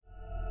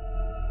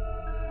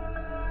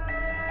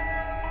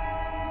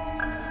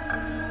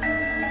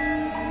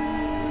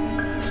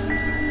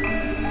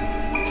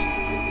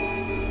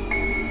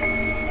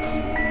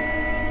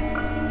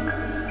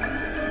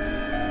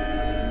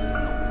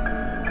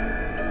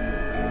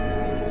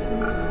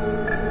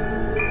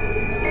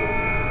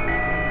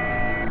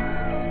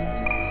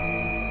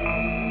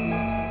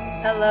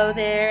Hello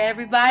there,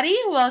 everybody.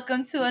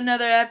 Welcome to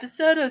another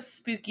episode of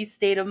Spooky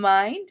State of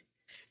Mind.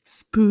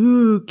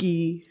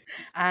 Spooky.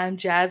 I'm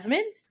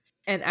Jasmine.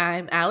 And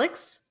I'm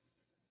Alex.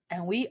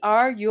 And we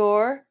are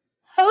your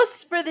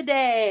hosts for the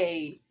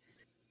day.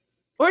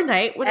 Or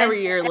night, whenever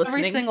you're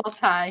listening. Every single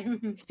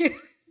time.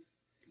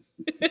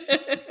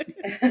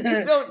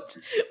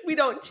 we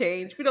don't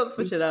change. We don't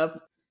switch it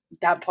up.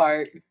 That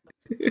part.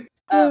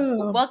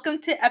 Welcome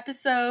to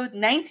episode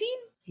 19.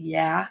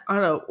 Yeah. I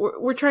don't know.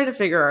 We're trying to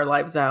figure our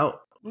lives out.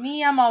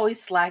 Me, I'm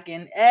always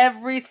slacking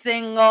every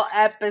single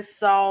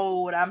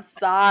episode. I'm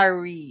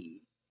sorry.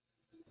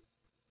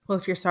 Well,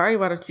 if you're sorry,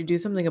 why don't you do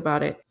something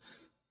about it?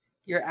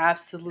 You're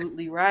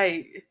absolutely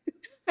right.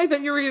 I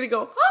thought you were going to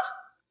go, huh?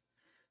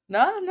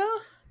 No.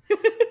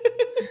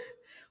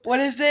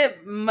 What is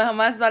it?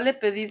 Más vale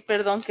pedir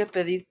perdón que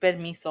pedir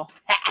permiso.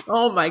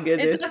 Oh my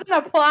goodness. It doesn't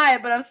apply,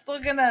 but I'm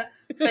still going to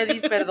pedir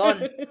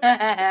perdón.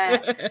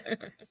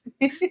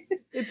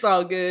 It's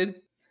all good.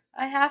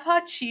 I have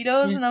hot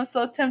Cheetos and I'm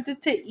so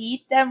tempted to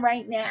eat them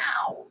right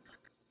now.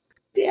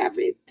 Damn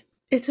it.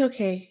 It's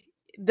okay.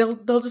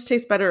 They'll just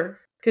taste better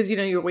because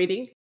you're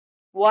waiting.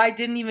 Well, I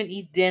didn't even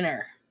eat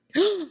dinner.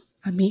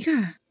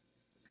 Amiga.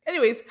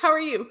 Anyways, how are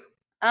you?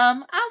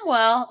 I'm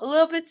well. A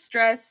little bit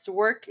stressed.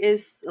 Work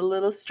is a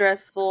little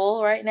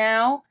stressful right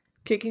now.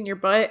 Kicking your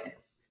butt?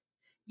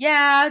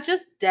 Yeah,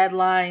 just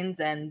deadlines,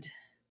 and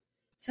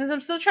since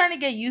I'm still trying to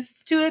get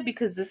used to it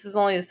because this is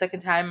only the second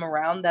time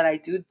around that I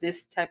do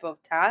this type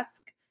of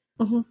task,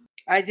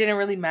 I didn't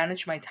really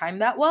manage my time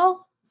that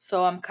well.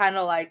 So I'm kind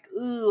of like,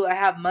 ooh, I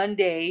have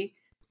Monday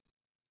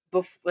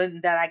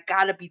that I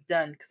gotta be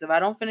done, because if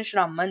I don't finish it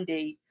on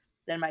Monday,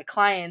 then my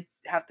clients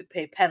have to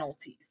pay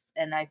penalties,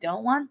 and I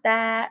don't want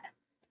that.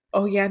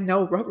 Oh yeah,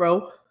 no,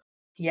 ruh-roh.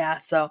 Yeah,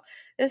 so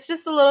it's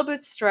just a little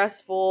bit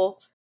stressful.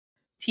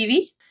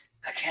 TV?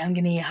 Okay, I'm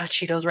gonna eat hot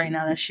Cheetos right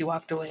now that she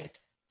walked away.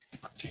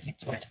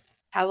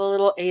 Have a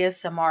little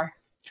ASMR.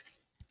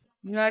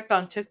 Like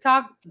on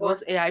TikTok,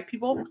 those AI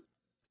people?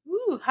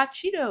 Ooh, hot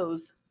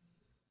Cheetos.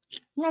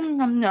 Nom,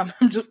 nom, nom.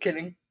 I'm just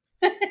kidding.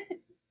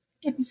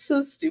 I'm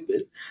so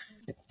stupid.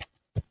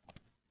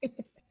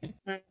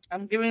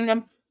 I'm giving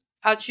them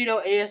hot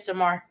Cheeto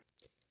ASMR.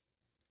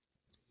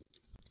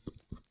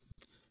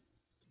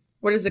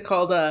 What is it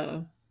called?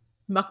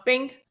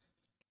 Mukbang?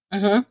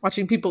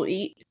 Watching people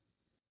eat?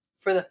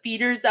 For the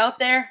feeders out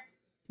there?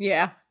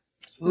 Yeah.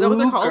 Is that what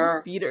they're called?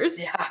 Girl. Feeders?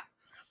 Yeah.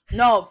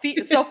 No,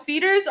 so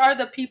feeders are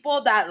the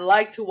people that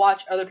like to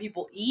watch other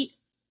people eat.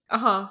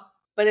 But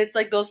it's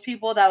like those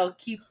people that'll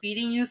keep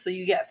feeding you so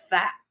you get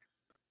fat.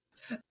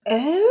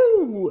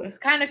 Oh. It's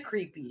kind of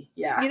creepy.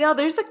 Yeah.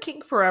 There's a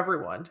kink for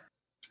everyone.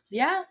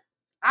 Yeah.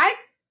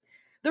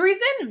 The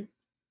reason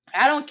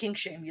I don't kink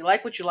shame, you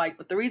like what you like,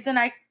 but the reason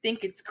I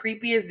think it's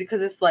creepy is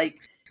because it's like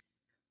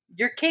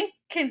your kink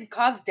can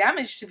cause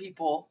damage to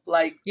people.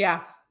 Like,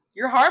 yeah,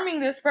 you're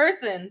harming this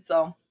person.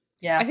 So,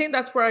 yeah. I think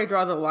that's where I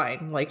draw the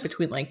line, like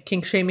between like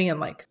kink shaming and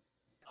like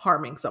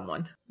harming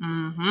someone.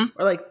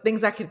 Or like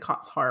things that can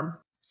cause harm.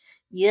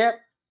 Yep.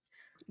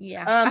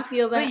 Yeah, I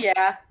feel that. But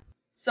yeah.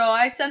 So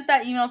I sent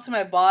that email to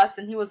my boss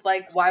and he was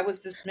like, why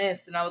was this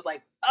missed? And I was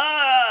like,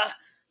 I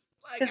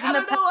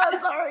don't know, I'm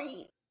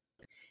sorry.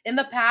 In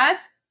the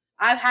past,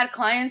 I've had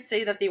clients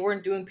say that they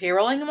weren't doing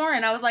payroll anymore.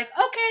 And I was like,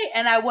 okay.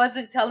 And I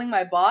wasn't telling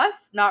my boss,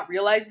 not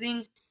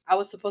realizing I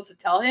was supposed to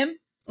tell him.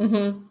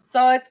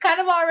 So it's kind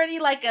of already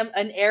like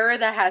an error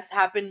that has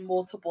happened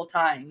multiple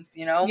times,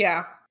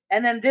 Yeah.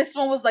 And then this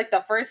one was like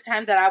the first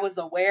time that I was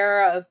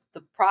aware of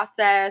the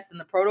process and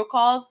the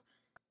protocols,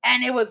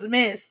 and it was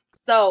missed.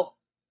 So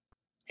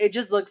it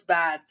just looks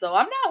bad. So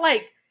I'm not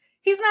like,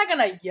 he's not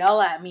going to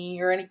yell at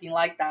me or anything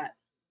like that.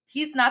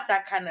 He's not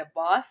that kind of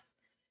boss.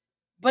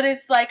 But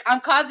it's like I'm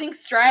causing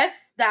stress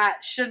that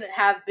shouldn't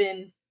have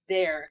been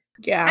there.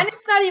 Yeah. And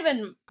it's not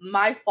even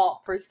my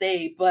fault per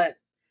se, but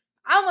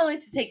I'm willing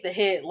to take the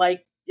hit.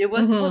 Like, it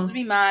was supposed to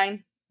be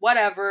mine.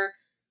 Whatever.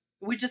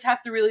 We just have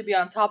to really be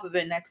on top of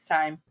it next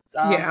time. So,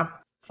 yeah.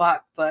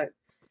 Fuck. But,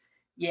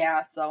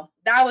 yeah. So,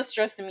 that was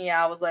stressing me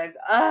out. I was like,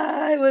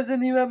 it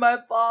wasn't even my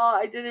fault.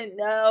 I didn't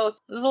know.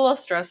 It was a little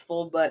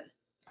stressful, but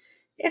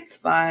it's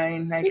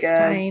fine, I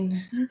guess.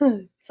 It's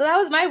fine. So, that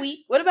was my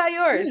week. What about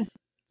yours?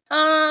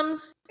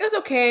 It was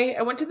okay.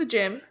 I went to the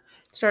gym.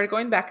 Started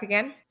going back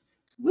again.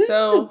 Woo.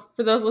 So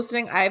for those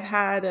listening, I've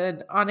had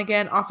an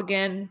on-again,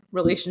 off-again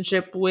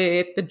relationship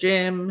with the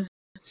gym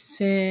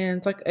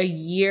since like a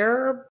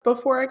year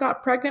before I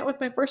got pregnant with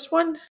my first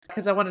one,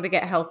 because I wanted to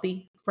get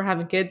healthy for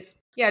having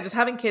kids. Yeah, just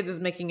having kids is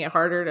making it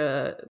harder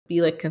to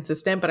be like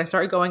consistent, but I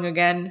started going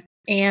again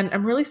and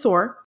I'm really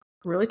sore,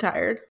 really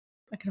tired.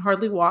 I can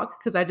hardly walk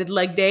because I did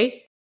leg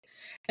day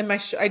and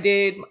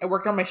I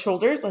worked on my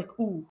shoulders, like,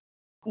 ooh,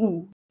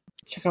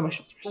 check out my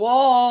shoulders.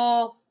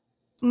 Whoa.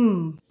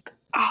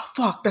 Oh,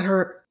 fuck, that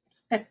hurt.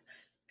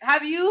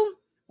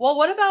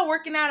 What about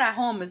working out at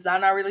home? Is that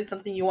not really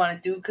something you want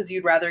to do because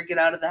you'd rather get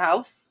out of the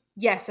house?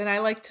 Yes, and I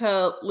like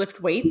to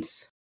lift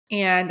weights,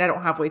 and I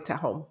don't have weights at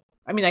home.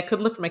 I mean, I could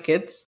lift my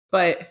kids,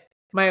 but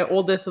my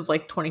oldest is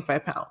like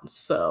 25 pounds,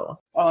 so.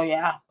 Oh,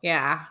 yeah.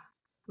 Yeah.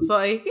 So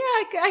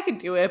I could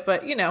do it,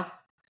 but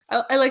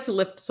I like to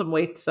lift some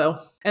weights. So,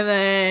 and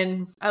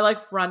then I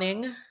like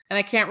running, and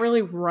I can't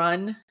really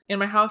run in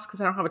my house because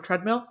I don't have a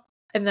treadmill.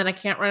 And then I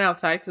can't run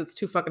outside because it's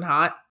too fucking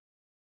hot.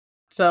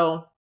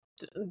 So,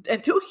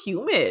 and too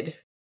humid.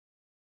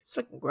 It's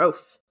fucking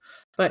gross.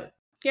 But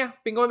yeah,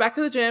 been going back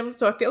to the gym,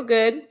 so I feel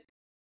good.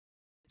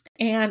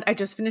 And I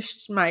just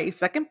finished my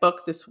second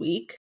book this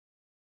week.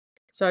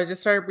 So I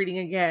just started reading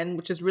again,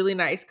 which is really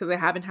nice because I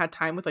haven't had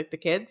time with like the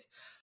kids.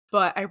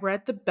 But I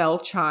read The Bell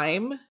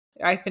Chime.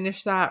 I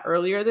finished that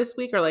earlier this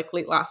week or like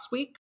late last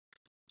week.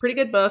 Pretty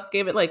good book.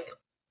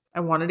 I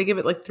wanted to give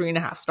it like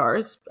 3.5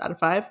 stars out of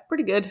 5.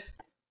 Pretty good.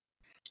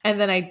 And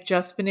then I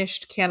just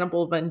finished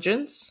Cannibal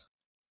Vengeance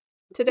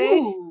today.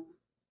 Ooh.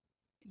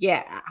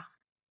 Yeah.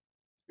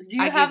 Do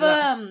you have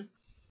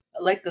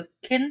like a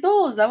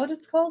Kindle? Is that what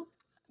it's called?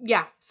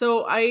 Yeah.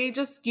 So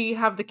you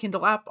have the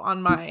Kindle app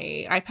on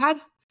my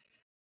iPad.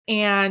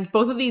 And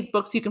both of these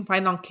books you can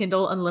find on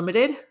Kindle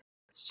Unlimited.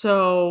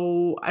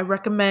 So I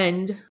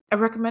recommend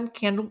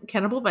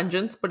Cannibal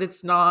Vengeance, but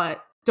it's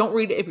not, don't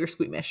read it if you're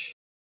squeamish.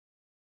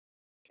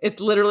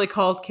 It's literally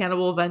called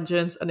Cannibal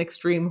Vengeance, an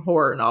extreme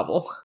horror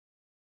novel.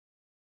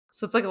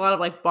 So it's like a lot of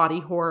like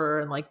body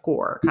horror and like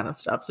gore kind of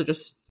stuff. So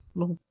just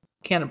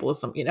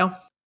cannibalism,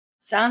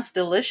 Sounds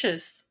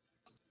delicious.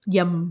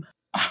 Yum.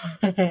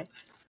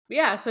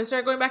 Yeah, so I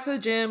started going back to the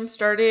gym,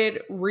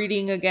 started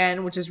reading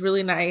again, which is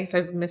really nice.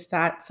 I've missed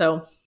that.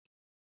 So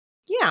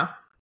yeah.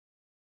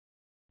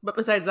 But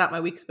besides that,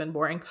 my week's been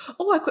boring.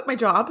 Oh, I quit my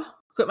job.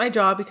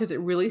 Because it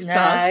really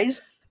sucked.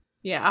 Nice.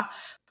 Yeah.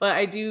 But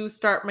I do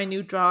start my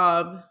new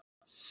job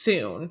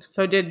soon.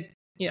 So I did,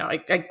 I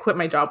quit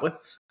my job with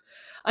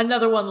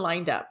another one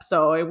lined up.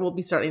 So I will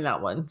be starting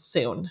that one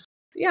soon.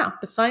 Yeah.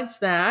 Besides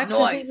that, nice.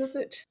 I think that's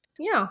it.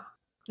 Yeah.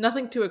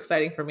 Nothing too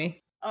exciting for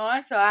me. Oh, I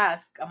have to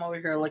ask. I'm over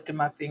here licking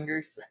my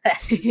fingers.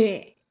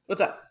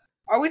 What's up?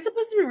 Are we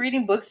supposed to be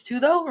reading books too,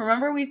 though?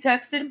 Remember we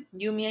texted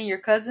you, me, and your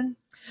cousin?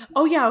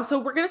 Oh, yeah. So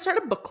we're going to start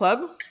a book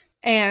club,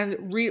 and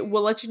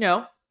we'll let you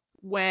know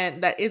when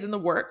that is in the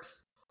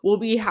works. We'll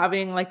be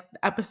having like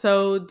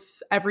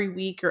episodes every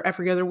week or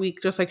every other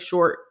week, just like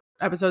short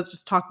episodes,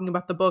 just talking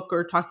about the book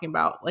or talking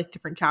about like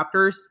different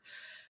chapters.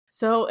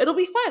 So it'll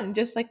be fun,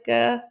 just like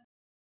a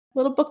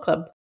little book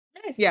club.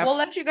 Nice. Yeah. We'll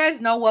let you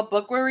guys know what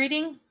book we're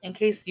reading in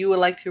case you would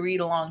like to read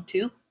along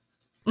too.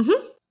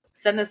 Mm-hmm.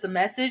 Send us a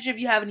message if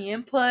you have any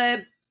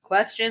input,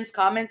 questions,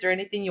 comments, or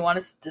anything you want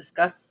us to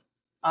discuss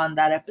on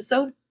that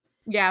episode.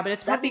 Yeah, but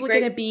it's probably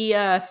going to be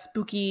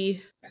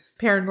spooky,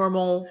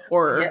 paranormal,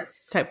 horror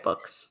type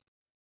books.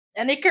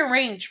 And it can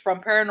range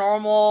from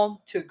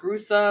paranormal to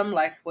gruesome,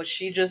 like what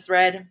she just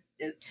read.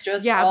 It's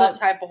just all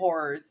type of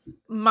horrors.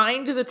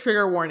 Mind the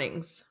trigger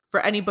warnings for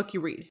any book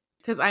you read.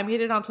 Because I made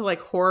it onto like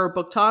horror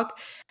book talk,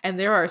 and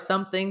there are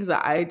some things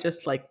that I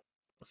just like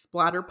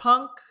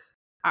splatterpunk.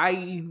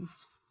 I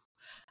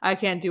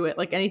can't do it.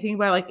 Like anything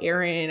by like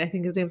Aaron, I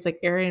think his name's like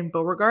Aaron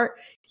Beauregard.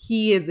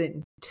 He is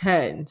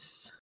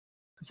intense.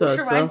 So which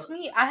reminds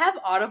me, I have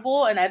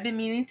Audible and I've been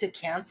meaning to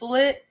cancel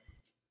it,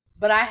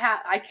 but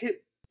I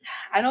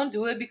don't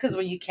do it because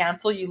when you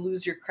cancel, you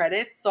lose your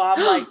credits. So I'm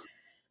like,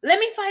 let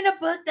me find a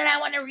book that I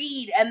want to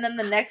read. And then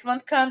the next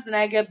month comes and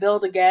I get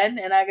billed again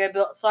and I get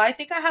billed. So I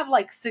think I have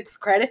like 6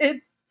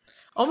 credits.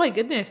 Oh my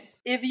goodness.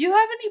 If you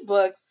have any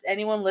books,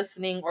 anyone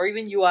listening, or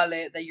even you,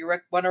 Ale, that you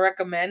want to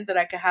recommend that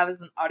I could have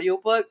as an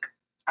audiobook,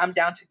 I'm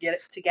down to get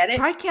it.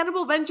 Try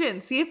Cannibal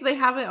Vengeance. See if they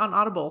have it on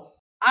Audible.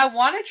 I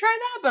want to try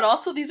that, but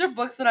also these are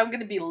books that I'm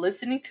going to be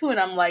listening to, and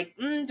I'm like,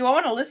 do I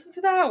want to listen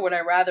to that, or would I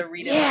rather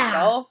read it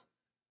myself?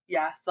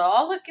 Yeah, so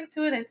I'll look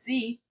into it and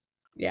see.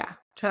 Yeah,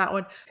 try that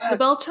one. The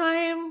Bell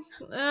Chime,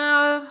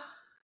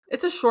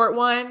 it's a short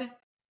one.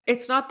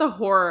 It's not the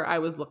horror I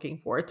was looking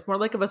for. It's more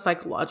like of a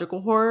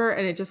psychological horror,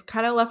 and it just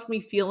kind of left me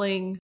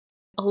feeling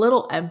a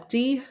little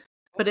empty,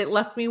 but it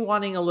left me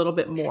wanting a little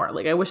bit more.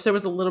 Like, I wish there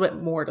was a little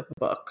bit more to the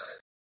book.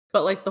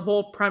 But like the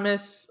whole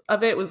premise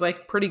of it was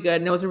like pretty good,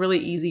 and it was a really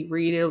easy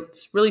read.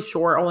 It's really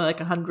short, only like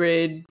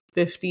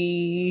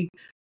 150,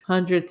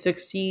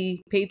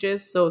 160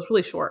 pages, so it's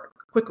really short.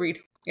 Quick read.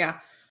 Yeah.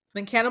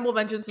 Then Cannibal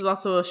Vengeance is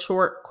also a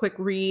short, quick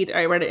read.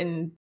 I read it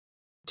in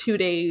 2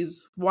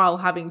 days while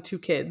having 2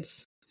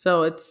 kids.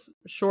 So it's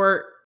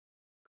short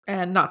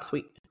and not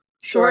sweet.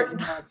 Short,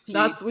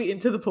 not sweet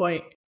and to the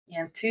point.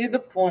 Yeah, to the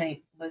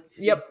point. Let's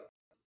see. Yep.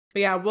 But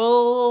yeah,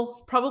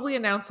 we'll probably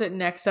announce it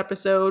next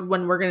episode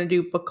when we're going to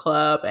do book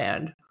club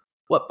and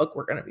what book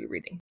we're going to be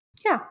reading.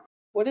 Yeah.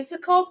 What is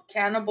it called?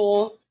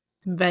 Cannibal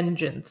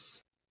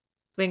Vengeance.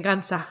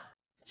 Venganza.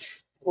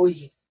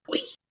 Oy.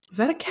 Is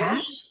that a cat?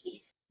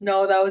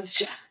 No, that was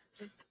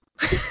just...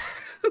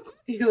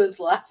 he was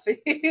laughing.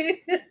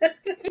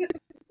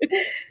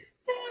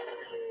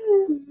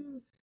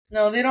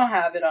 No, they don't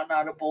have it on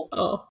Audible.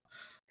 Oh.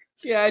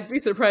 Yeah, I'd be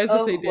surprised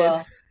if they did.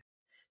 Well.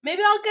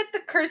 Maybe I'll get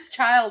The Cursed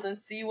Child and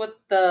see what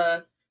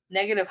the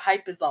negative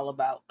hype is all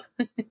about.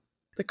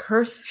 The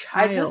Cursed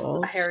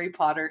Child? Harry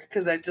Potter,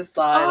 because I just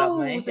saw it on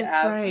my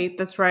app.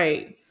 That's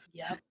right.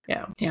 Yep.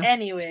 Yeah.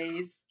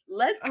 Anyways,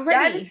 let's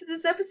dive into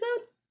this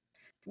episode.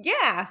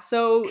 Yeah,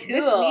 so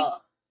this week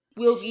Cool.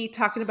 we'll be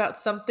talking about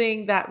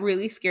something that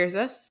really scares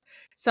us.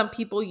 Some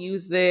people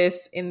use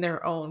this in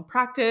their own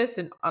practice,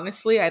 and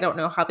honestly, I don't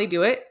know how they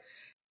do it.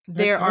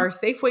 There Mm-hmm. are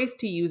safe ways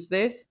to use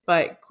this,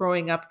 but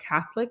growing up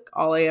Catholic,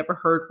 all I ever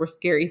heard were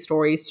scary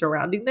stories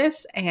surrounding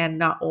this, and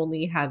not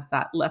only has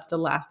that left a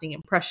lasting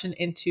impression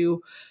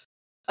into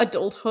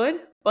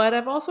adulthood, but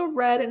I've also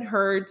read and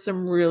heard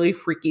some really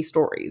freaky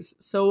stories.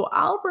 So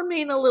I'll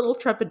remain a little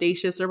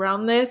trepidatious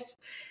around this.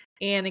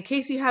 And in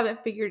case you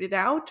haven't figured it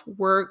out,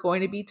 we're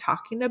going to be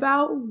talking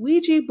about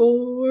Ouija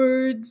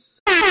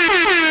boards.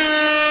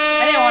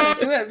 I didn't want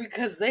to do it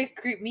because they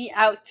creep me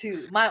out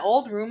too. My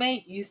old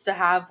roommate used to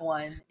have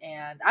one,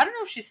 and I don't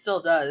know if she still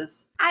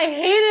does. I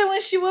hate it when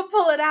she would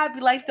pull it out,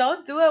 be like,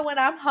 "Don't do it when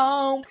I'm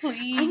home,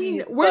 please." I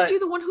mean, weren't you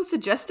the one who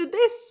suggested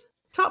this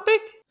topic?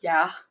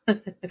 Yeah.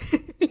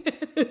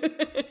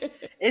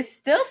 It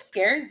still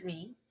scares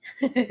me.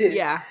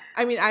 Yeah.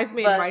 I mean, I've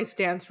made my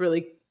stance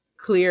really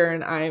clear,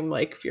 and I'm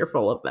like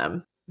fearful of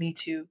them. Me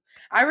too.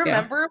 I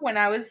remember when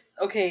I was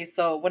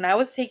when I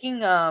was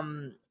taking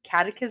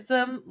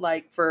catechism,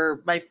 like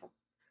for my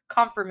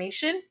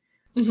confirmation,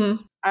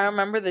 I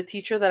remember the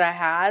teacher that I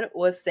had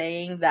was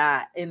saying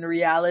that in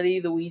reality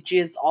the Ouija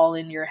is all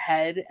in your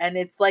head, and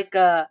it's like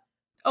a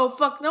oh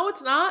fuck no,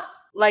 it's not.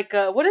 Like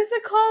a what is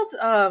it called?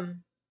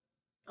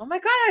 Oh my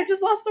god, I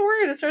just lost the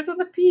word. It starts with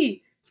a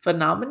P.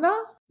 Phenomena?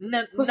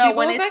 No, placebo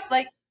when effect? It's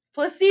like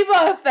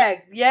placebo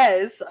effect.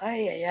 Yes.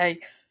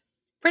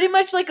 Pretty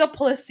much like a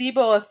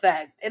placebo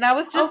effect. And I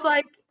was just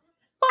like,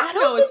 I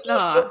don't think you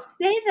should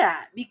say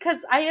that, because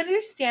I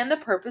understand the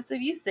purpose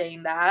of you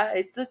saying that.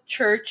 It's a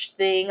church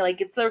thing.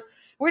 Like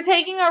we're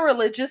taking a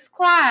religious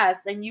class,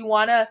 and you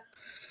want to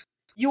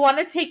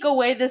take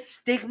away the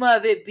stigma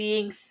of it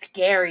being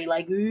scary.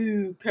 Like,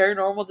 ooh,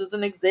 paranormal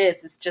doesn't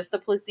exist. It's just a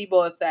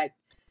placebo effect.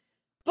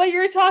 But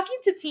you're talking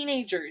to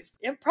teenagers,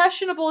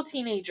 impressionable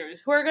teenagers,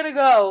 who are going to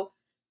go,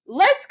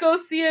 let's go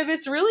see if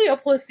it's really a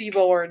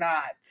placebo or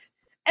not.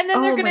 And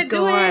then they're going to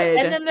do it,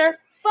 and then they're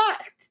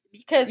fucked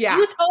because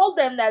you told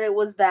them that it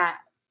was that.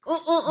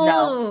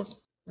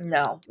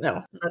 No,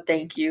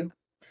 thank you.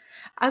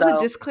 As a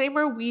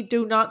disclaimer, we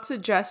do not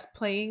suggest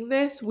playing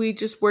this.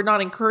 We're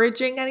not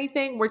encouraging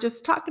anything. We're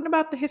just talking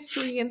about the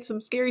history and some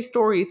scary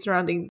stories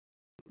surrounding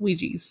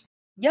Ouijas.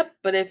 Yep,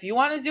 but if you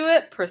want to do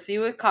it, proceed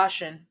with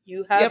caution.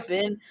 You have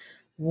been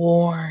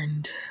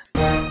warned.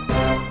 Yep,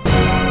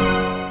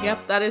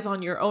 that is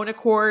on your own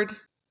accord.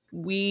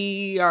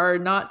 We are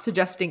not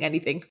suggesting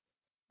anything.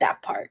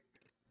 That part.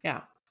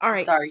 Yeah. All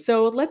right. Sorry.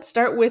 So let's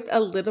start with a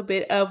little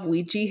bit of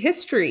Ouija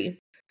history.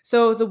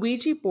 So the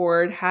Ouija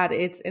board had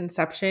its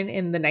inception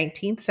in the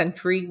 19th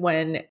century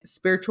when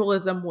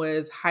spiritualism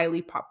was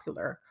highly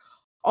popular.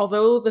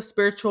 Although the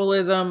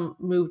spiritualism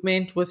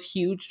movement was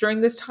huge during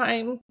this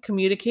time,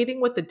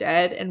 communicating with the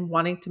dead and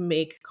wanting to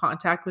make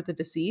contact with the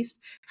deceased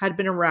had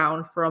been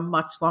around for a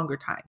much longer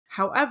time.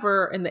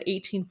 However, in the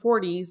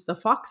 1840s, the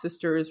Fox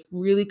sisters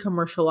really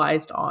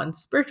commercialized on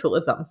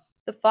spiritualism.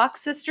 The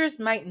Fox sisters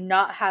might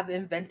not have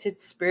invented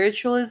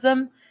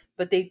spiritualism,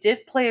 but they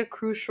did play a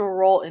crucial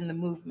role in the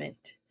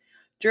movement.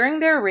 During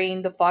their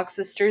reign, the Fox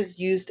sisters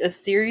used a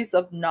series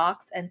of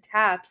knocks and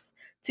taps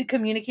to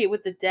communicate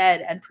with the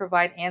dead and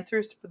provide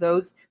answers for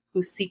those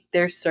who seek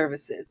their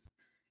services.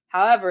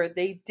 However,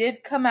 they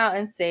did come out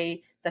and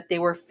say that they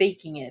were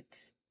faking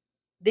it.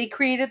 They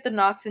created the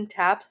knocks and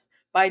taps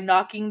by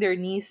knocking their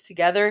knees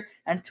together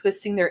and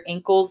twisting their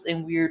ankles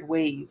in weird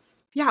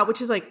ways. Yeah,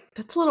 which is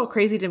that's a little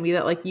crazy to me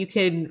that you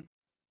can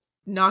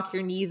knock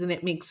your knees and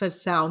it makes a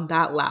sound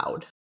that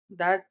loud.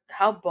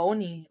 How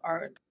bony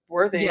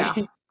were they?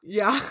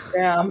 Yeah.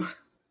 Damn.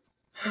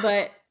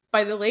 But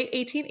by the late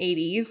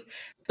 1880s,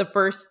 the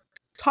first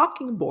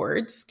talking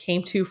boards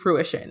came to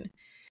fruition.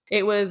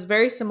 It was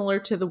very similar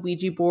to the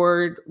Ouija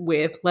board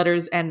with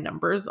letters and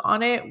numbers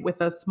on it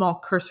with a small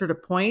cursor to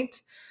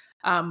point.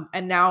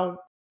 And now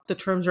the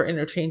terms are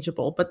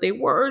interchangeable, but they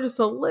were just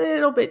a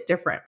little bit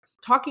different.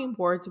 Talking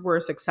boards were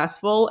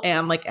successful,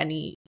 and like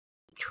any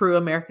true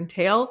American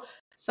tale,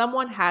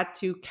 someone had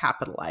to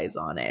capitalize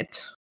on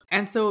it.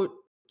 And so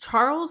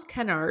Charles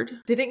Kennard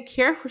didn't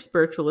care for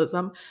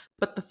spiritualism,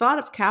 but the thought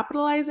of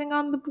capitalizing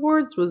on the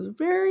boards was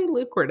very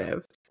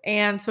lucrative.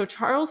 And so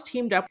Charles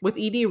teamed up with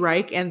E.D.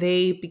 Reich and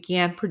they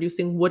began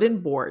producing wooden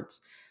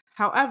boards.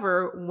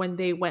 However, when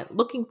they went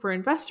looking for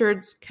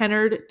investors,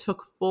 Kennard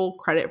took full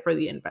credit for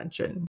the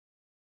invention.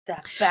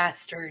 That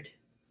bastard.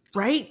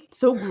 Right?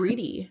 So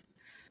greedy.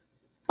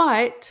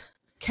 But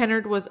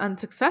Kennard was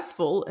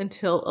unsuccessful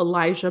until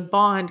Elijah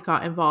Bond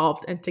got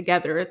involved, and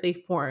together they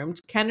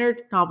formed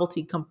Kennard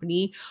Novelty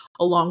Company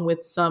along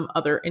with some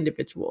other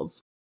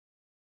individuals.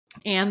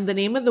 And the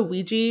name of the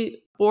Ouija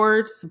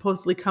board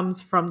supposedly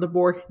comes from the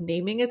board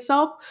naming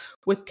itself,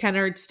 with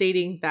Kennard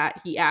stating that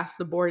he asked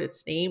the board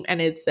its name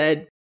and it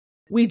said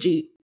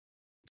Ouija,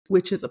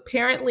 which is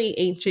apparently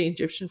ancient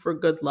Egyptian for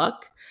good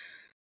luck.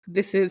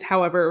 This is,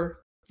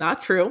 however,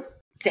 not true.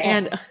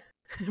 Damn. And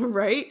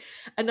right?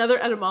 Another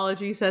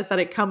etymology says that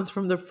it comes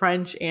from the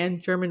French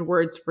and German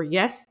words for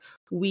yes,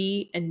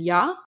 oui, and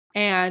ja,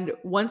 And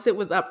once it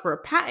was up for a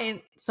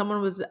patent,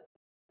 someone was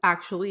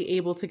actually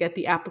able to get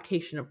the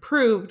application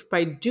approved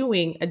by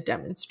doing a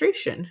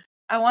demonstration.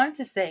 I wanted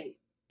to say,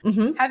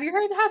 have you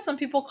heard how some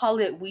people call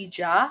it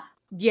Ouija?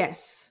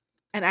 Yes.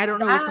 And I don't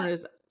know which one it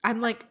is. I'm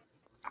like,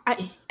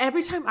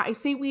 every time I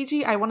say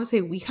Ouija, I want to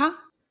say Ouija.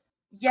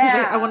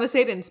 Yeah. I want to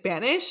say it in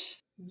Spanish.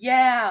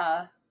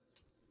 Yeah.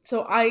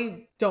 So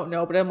I don't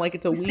know, but I'm like,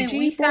 it's a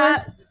Ouija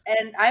board.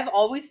 And I've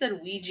always said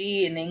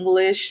Ouija in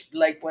English.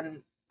 Like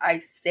when I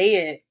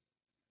say it,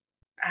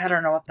 I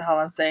don't know what the hell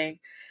I'm saying.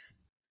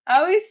 I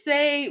always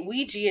say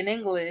Ouija in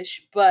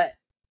English, but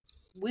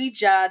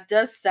Ouija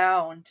does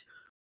sound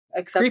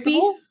acceptable.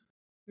 Creepy?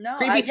 No,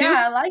 Creepy too?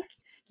 I like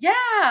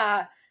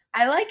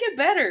it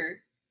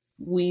better.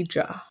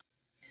 Ouija.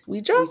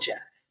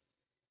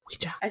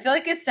 I feel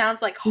like it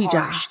sounds like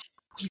harsh.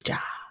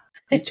 Ouija.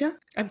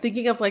 I'm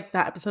thinking of like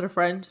that episode of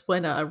Friends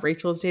when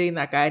Rachel is dating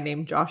that guy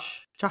named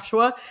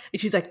Joshua, and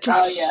she's like,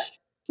 Josh,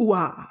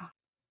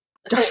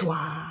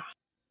 Joshua,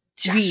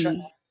 Ouija.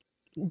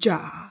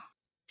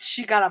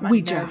 She got on my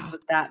nerves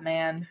with that,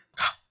 man.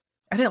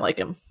 I didn't like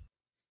him.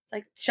 It's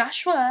like,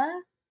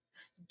 Joshua.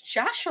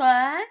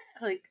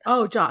 Like,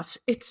 oh, Josh.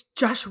 It's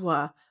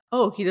Joshua.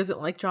 Oh, he doesn't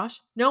like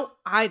Josh? No,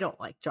 I don't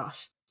like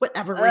Josh.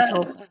 Whatever,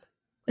 Rachel.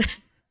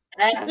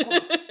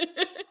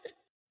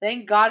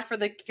 Thank God for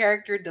the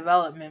character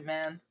development,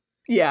 man.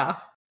 Yeah.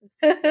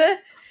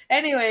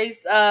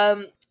 Anyways,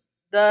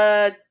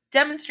 the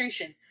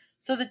demonstration.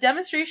 So the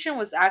demonstration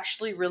was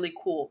actually really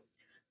cool.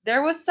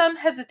 There was some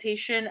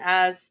hesitation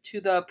as to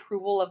the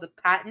approval of the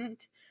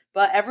patent,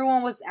 but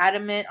everyone was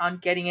adamant on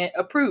getting it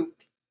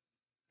approved.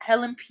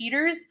 Helen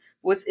Peters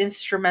was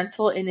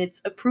instrumental in its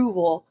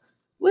approval.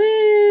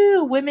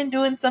 Woo! Women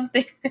doing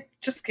something.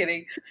 Just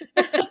kidding.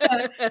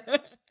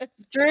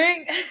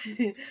 During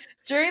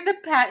the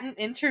patent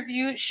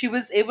interview, she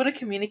was able to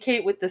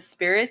communicate with the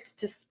spirits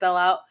to spell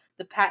out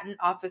the patent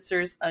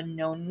officer's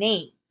unknown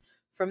name.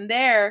 From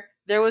there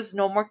was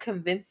no more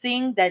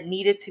convincing that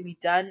needed to be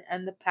done,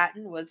 and the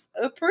patent was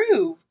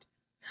approved.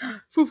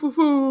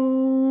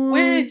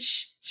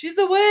 Witch! She's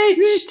a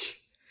witch!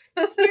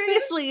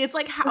 Seriously, it's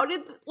like how was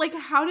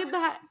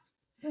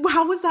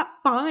that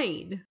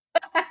fine?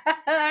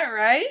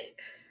 Right?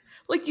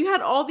 Like, you had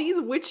all these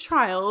witch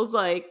trials,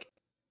 like,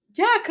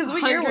 yeah, because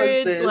what year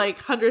was this? Like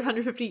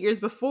 150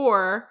 years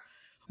before,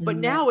 but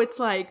now it's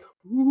like,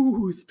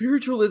 ooh,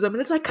 spiritualism,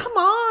 and it's like, come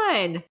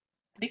on,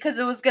 because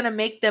it was gonna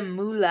make them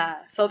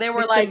moolah, so they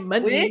were like,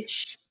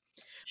 witch,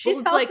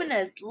 she's helping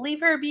us, leave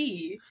her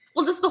be.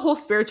 Well, just the whole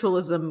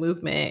spiritualism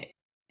movement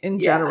in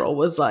general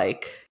was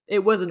like,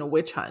 it wasn't a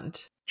witch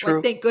hunt. True.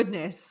 Like, thank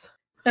goodness.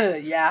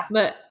 Yeah.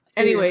 But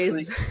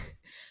anyways,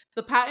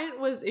 the patent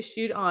was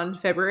issued on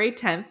February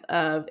 10th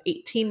of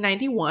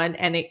 1891,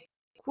 and it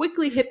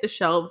quickly hit the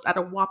shelves at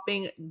a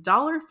whopping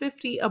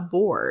 $1.50 a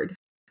board.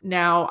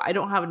 Now, I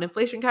don't have an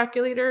inflation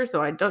calculator,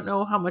 so I don't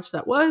know how much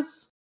that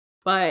was.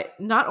 But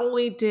not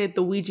only did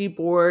the Ouija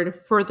board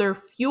further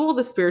fuel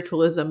the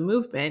spiritualism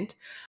movement,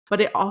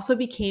 but it also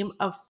became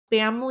a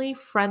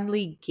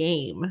family-friendly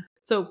game.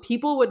 So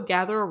people would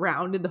gather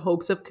around in the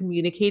hopes of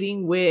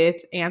communicating with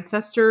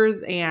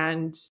ancestors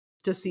and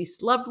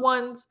deceased loved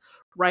ones.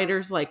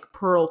 Writers like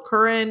Pearl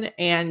Curran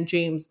and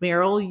James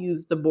Merrill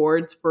used the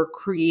boards for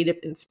creative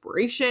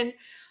inspiration.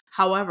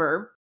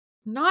 However,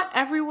 not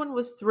everyone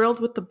was thrilled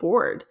with the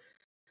board.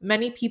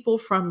 Many people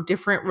from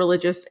different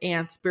religious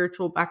and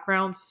spiritual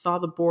backgrounds saw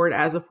the board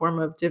as a form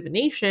of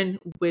divination,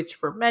 which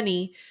for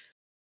many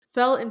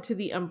fell into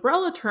the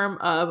umbrella term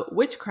of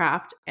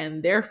witchcraft,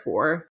 and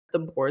therefore the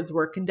boards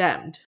were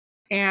condemned.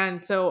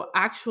 And so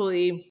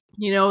actually,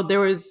 there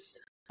was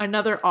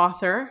another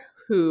author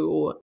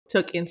who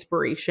took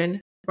inspiration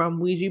from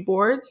Ouija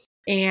boards,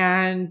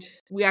 and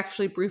we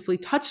actually briefly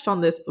touched on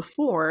this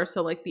before.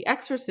 So like The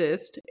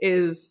Exorcist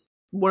is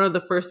one of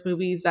the first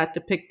movies that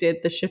depicted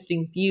the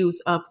shifting views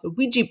of the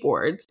Ouija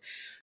boards,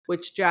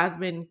 which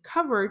Jasmine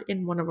covered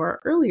in one of our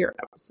earlier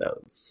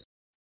episodes.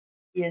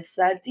 Yes,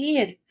 I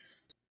did.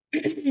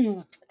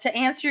 To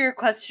answer your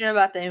question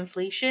about the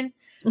inflation,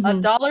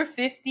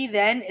 $1.50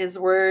 then is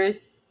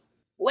worth...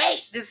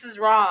 Wait, this is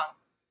wrong.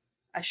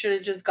 I should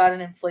have just got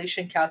an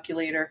inflation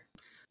calculator.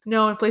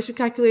 No, inflation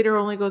calculator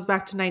only goes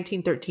back to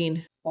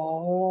 1913.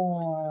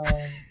 Oh.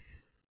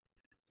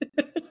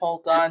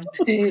 Hold on.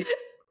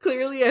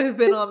 Clearly, I've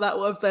been on that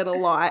website a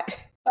lot.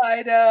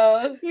 I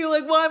know. You're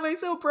like, why am I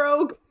so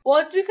broke? Well,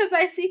 it's because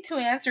I see two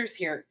answers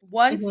here.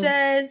 One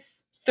says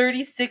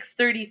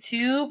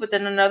 36.32, but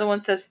then another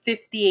one says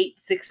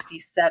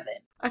 58.67.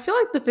 I feel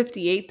like the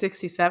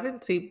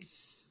 58.67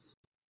 seems,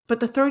 but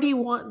the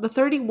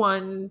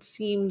 31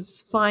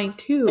 seems fine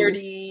too.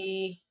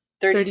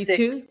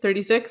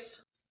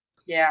 36.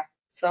 Yeah.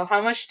 So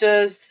how much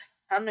does...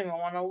 I don't even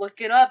want to look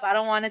it up. I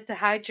don't want it to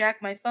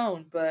hijack my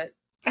phone, but...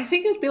 I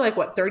think it'd be like,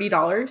 what,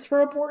 $30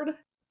 for a board?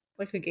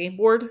 Like a game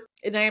board?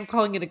 And I am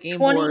calling it a game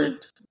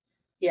board.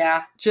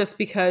 Yeah. Just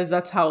because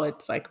that's how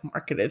it's like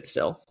marketed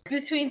still.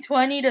 Between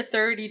 $20 to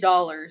 $30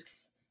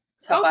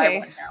 to buy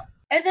one now.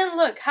 And then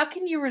look, how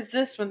can you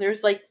resist when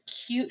there's like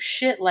cute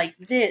shit like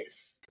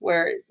this?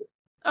 Where is it?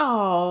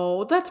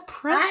 Oh, that's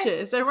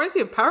precious. It reminds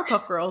me of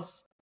Powerpuff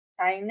Girls.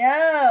 I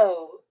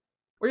know.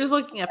 We're just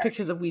looking at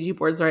pictures of Ouija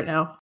boards right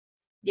now.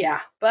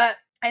 Yeah, but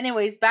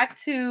anyways, back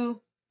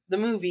to the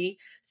movie.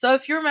 So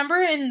if you remember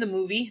in the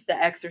movie, The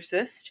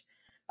Exorcist,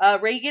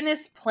 Reagan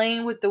is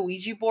playing with the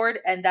Ouija board,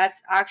 and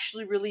that's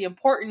actually really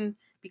important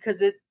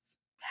because it's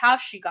how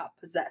she got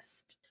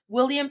possessed.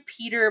 William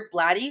Peter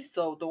Blatty,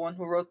 so the one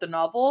who wrote the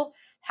novel,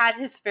 had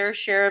his fair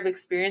share of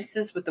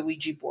experiences with the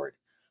Ouija board.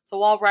 So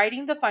while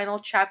writing the final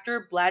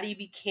chapter, Blatty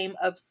became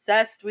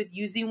obsessed with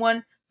using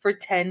one for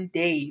 10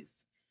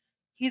 days.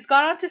 He's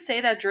gone on to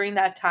say that during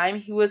that time,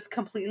 he was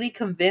completely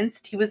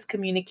convinced he was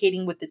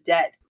communicating with the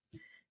dead.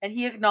 And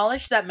he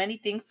acknowledged that many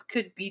things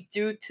could be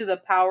due to the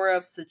power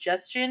of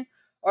suggestion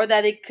or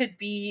that it could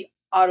be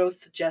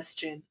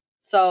autosuggestion.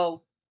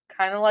 So,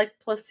 kind of like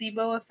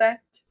placebo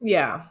effect.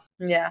 Yeah.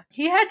 Yeah.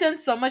 He had done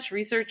so much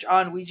research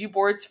on Ouija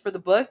boards for the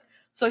book,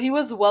 so he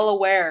was well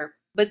aware.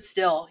 But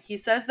still, he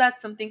says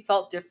that something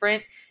felt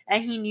different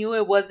and he knew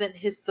it wasn't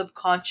his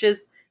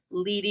subconscious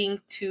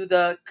leading to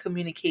the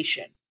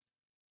communication.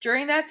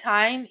 During that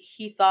time,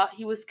 he thought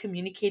he was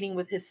communicating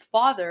with his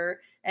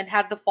father and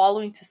had the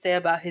following to say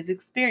about his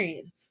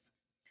experience.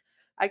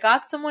 I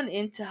got someone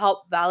in to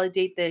help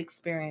validate the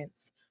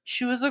experience.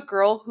 She was a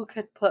girl who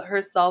could put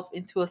herself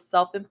into a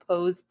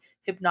self-imposed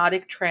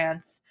hypnotic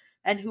trance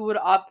and who would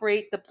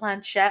operate the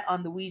planchette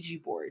on the Ouija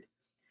board.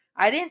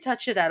 I didn't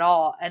touch it at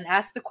all and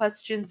asked the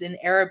questions in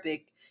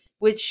Arabic,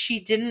 which she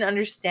didn't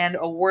understand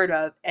a word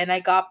of, and I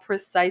got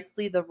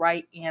precisely the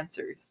right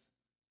answers.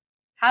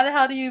 How the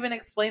hell do you even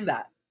explain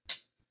that?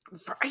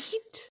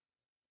 Right?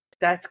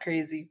 That's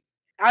crazy.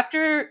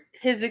 After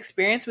his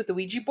experience with the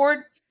Ouija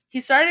board,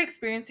 he started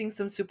experiencing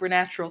some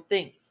supernatural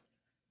things.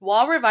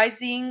 While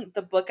revising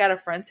the book at a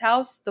friend's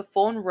house, the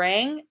phone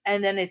rang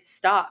and then it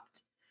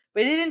stopped.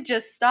 But it didn't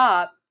just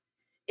stop,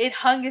 it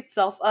hung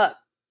itself up.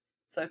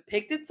 So it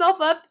picked itself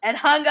up and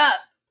hung up.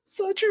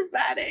 So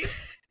dramatic.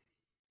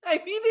 I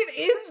mean, it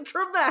is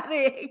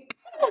dramatic.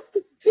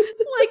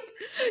 Like,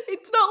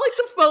 it's not like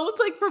the phones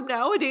like from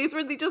nowadays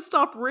where they just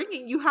stop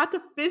ringing. You had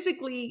to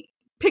physically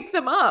pick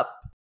them up.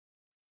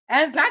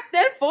 And back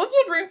then, phones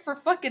would ring for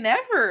fucking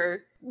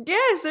ever.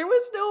 Yes, there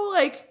was no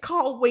like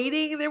call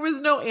waiting. There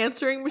was no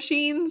answering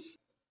machines.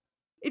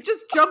 It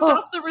just jumped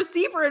off the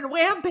receiver and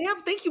wham,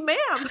 bam, thank you,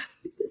 ma'am.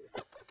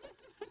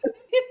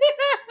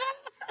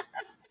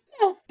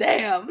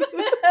 Damn.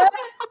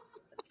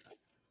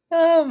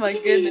 Oh my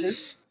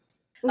goodness.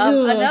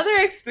 Another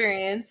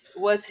experience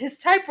was his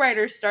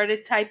typewriter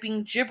started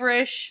typing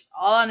gibberish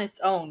all on its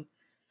own.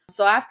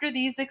 So after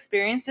these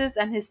experiences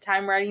and his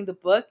time writing the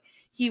book,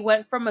 he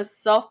went from a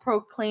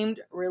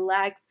self-proclaimed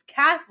relaxed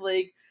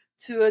Catholic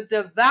to a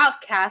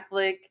devout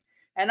Catholic.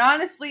 And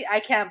honestly, I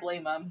can't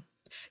blame him.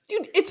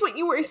 Dude, it's what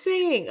you were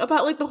saying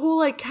about like the whole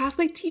like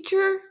Catholic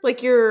teacher,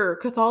 like your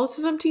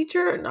Catholicism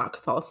teacher, not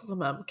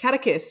Catholicism,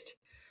 catechist.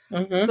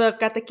 Mm-hmm. The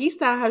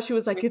catequista, how she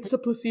was like, it's the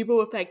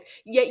placebo effect.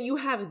 Yet you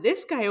have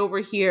this guy over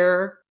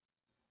here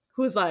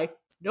who's like,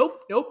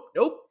 nope.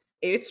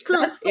 It's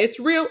true. It's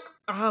real.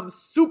 I'm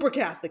super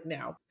Catholic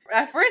now.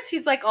 At first,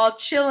 he's like all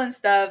chill and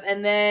stuff,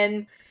 and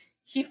then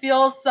he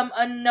feels some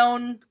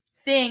unknown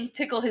thing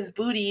tickle his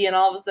booty, and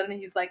all of a sudden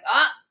he's like,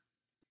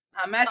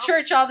 I'm at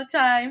church all the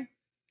time.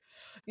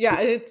 Yeah,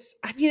 and it's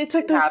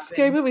like those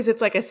scary movies.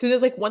 It's like as soon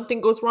as like one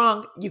thing goes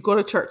wrong, you go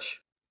to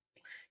church.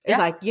 It's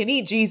like you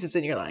need Jesus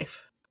in your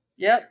life.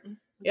 Yep.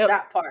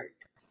 That part.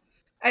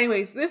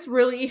 Anyways, this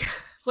really,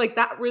 like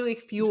that really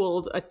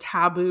fueled a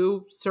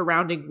taboo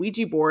surrounding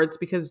Ouija boards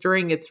because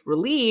during its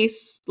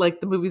release,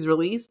 like the movie's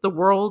release, the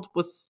world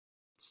was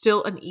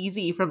still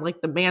uneasy from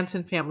like the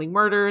Manson family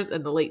murders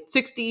in the late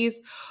 60s,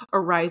 a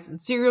rise in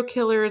serial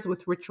killers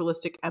with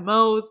ritualistic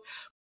MOs,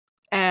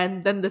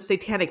 and then the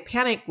satanic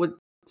panic would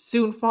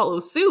soon follow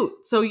suit.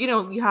 So, you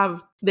know, you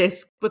have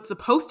this, what's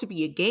supposed to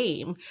be a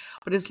game,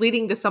 but it's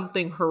leading to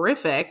something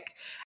horrific.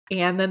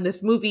 And then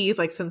this movie is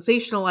like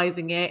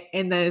sensationalizing it.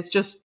 And then it's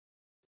just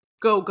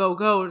go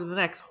to the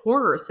next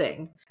horror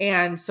thing.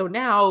 And so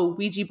now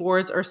Ouija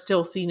boards are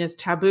still seen as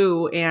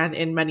taboo. And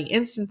in many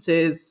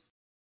instances,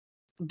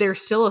 they're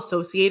still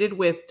associated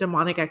with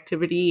demonic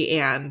activity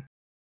and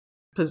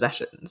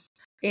possessions.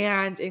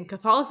 And in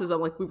Catholicism,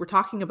 like we were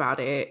talking about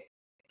it,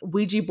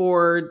 Ouija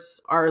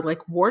boards are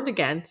like warned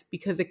against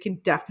because it can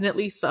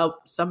definitely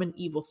summon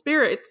evil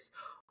spirits.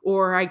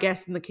 Or I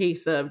guess in the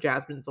case of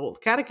Jasmine's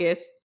old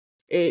catechist,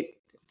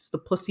 it's the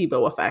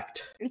placebo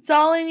effect. It's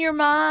all in your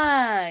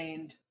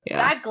mind. Yeah.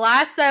 That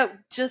glass that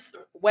just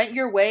went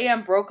your way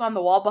and broke on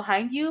the wall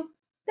behind you,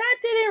 that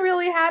didn't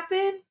really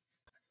happen.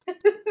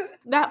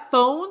 That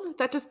phone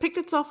that just picked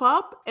itself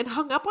up and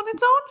hung up on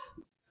its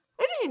own?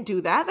 I didn't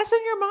do that. That's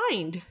in your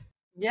mind.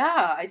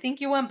 Yeah, I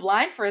think you went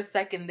blind for a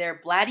second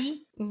there, Blatty.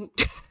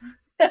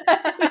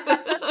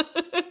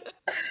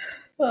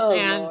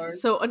 And Lord.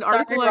 So an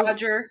article...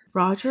 Roger.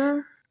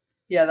 Roger?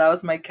 Yeah, that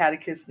was my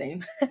catechist's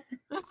name.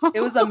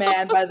 It was a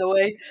man, by the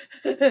way.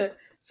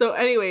 So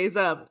anyways,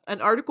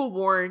 an article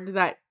warned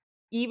that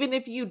even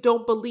if you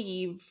don't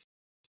believe,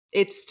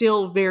 it's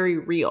still very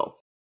real.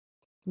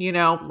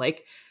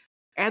 like,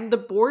 and the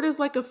board is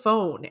like a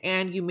phone,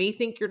 and you may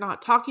think you're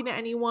not talking to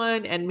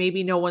anyone, and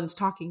maybe no one's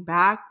talking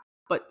back,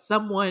 but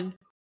someone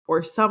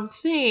or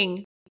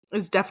something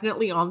is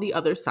definitely on the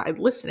other side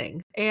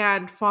listening.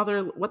 And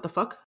Father, what the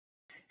fuck?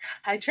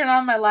 I turned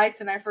on my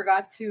lights and I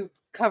forgot to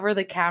cover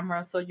the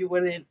camera so you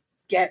wouldn't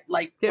get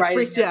right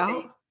freaked in your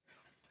out. face.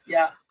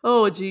 Yeah.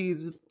 Oh,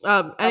 geez.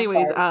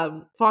 Anyways,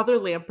 Father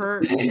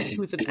Lampert,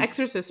 who's an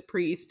exorcist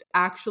priest,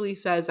 actually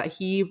says that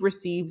he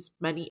receives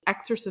many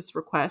exorcist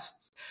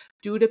requests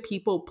due to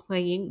people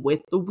playing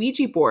with the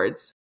Ouija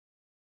boards.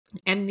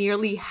 And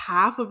nearly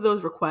half of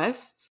those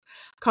requests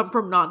come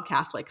from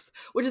non-Catholics,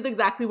 which is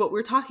exactly what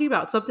we're talking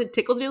about. Something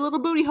tickles your little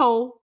booty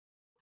hole.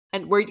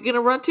 And where are you going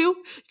to run to? You're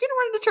going to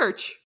run to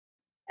church.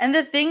 And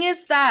the thing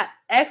is that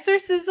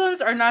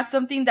exorcisms are not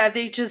something that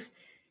they just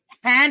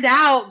hand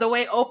out the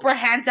way Oprah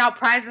hands out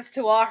prizes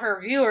to all her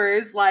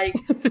viewers.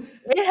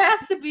 It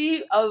has to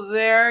be a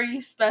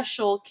very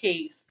special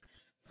case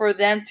for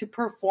them to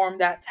perform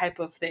that type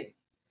of thing.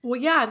 Well,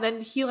 yeah, and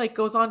then he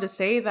goes on to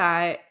say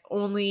that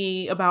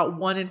only about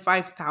 1 in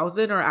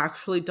 5,000 are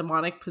actually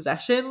demonic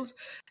possessions,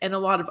 and a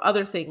lot of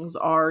other things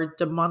are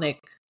demonic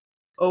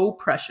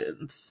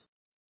oppressions.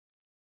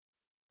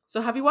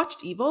 So have you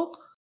watched Evil?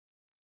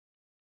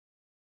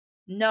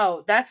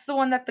 No, that's the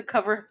one that the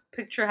cover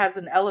picture has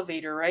an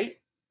elevator, right?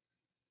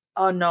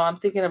 Oh no, I'm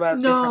thinking about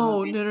a different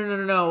movie.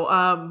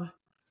 No.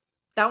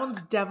 That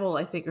one's Devil,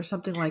 I think, or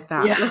something like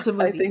that. Yeah, that's a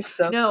movie. I think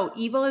so. No,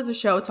 Evil is a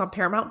show. It's on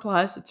Paramount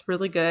Plus. It's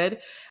really good.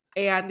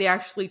 And they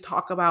actually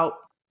talk about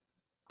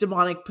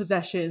demonic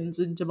possessions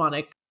and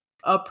demonic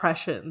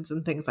oppressions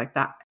and things like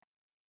that.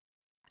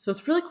 So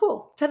it's really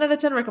cool. 10 out of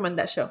 10 recommend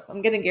that show.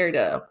 I'm getting Gary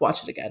to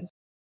watch it again.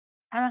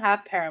 I don't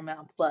have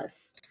Paramount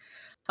Plus.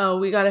 Oh,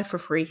 we got it for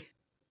free.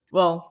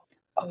 Well,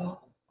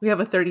 we have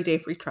a 30-day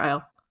free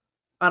trial.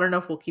 I don't know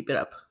if we'll keep it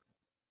up.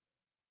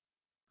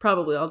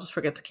 Probably I'll just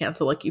forget to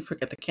cancel like you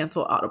forget to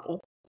cancel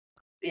Audible.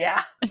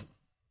 Yeah.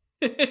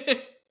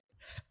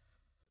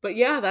 But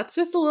yeah, that's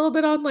just a little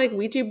bit on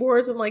Ouija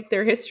boards and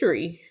their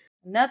history.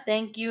 No,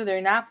 thank you.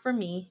 They're not for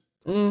me.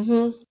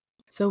 Mm-hmm.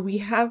 So we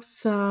have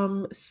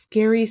some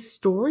scary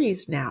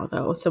stories now,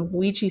 though. Some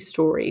Ouija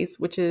stories,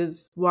 which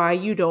is why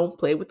you don't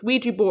play with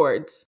Ouija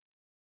boards.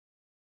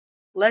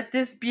 Let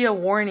this be a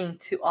warning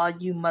to all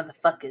you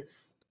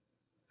motherfuckers.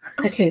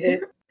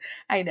 Okay.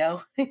 I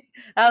know. That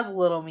was a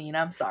little mean.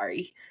 I'm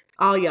sorry.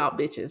 All y'all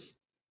bitches.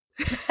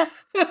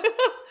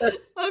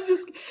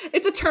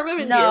 It's a term of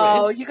endearment.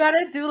 No, you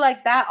gotta do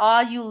that,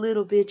 all you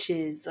little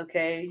bitches,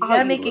 okay? You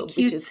gotta make it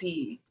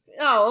cutesy.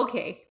 Oh,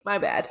 okay. My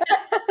bad.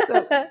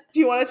 So, do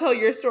you want to tell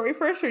your story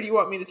first, or do you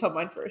want me to tell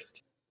mine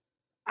first?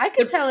 I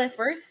can tell it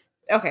first.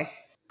 Okay.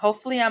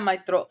 Hopefully on my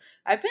throat.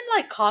 I've been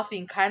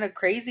coughing kind of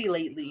crazy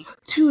lately.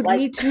 Dude,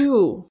 me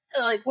too.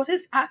 What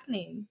is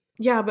happening?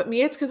 Yeah, but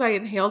me, it's because I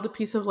inhaled a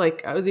piece of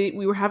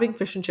we were having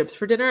fish and chips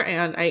for dinner,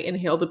 and I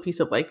inhaled a piece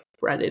of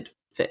breaded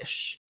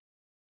fish,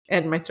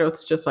 and my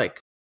throat's just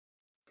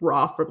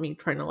raw from me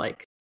trying to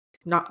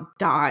not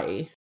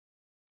die.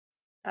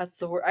 That's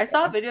the word. I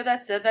saw a video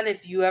that said that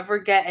if you ever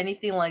get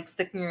anything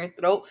stuck in your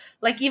throat,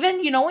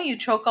 even when you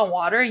choke on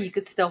water, you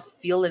could still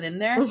feel it in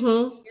there.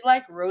 Mm-hmm.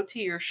 You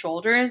rotate your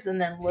shoulders and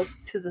then look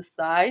to the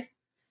side.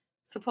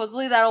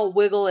 Supposedly that'll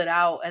wiggle it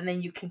out, and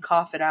then you can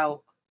cough it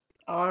out.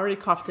 Oh, I already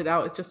coughed it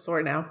out. It's just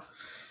sore now.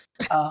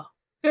 Oh.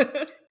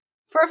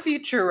 For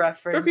future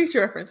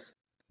reference.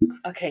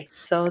 Okay,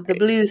 so the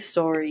blues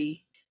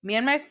story. Me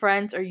and my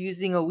friends are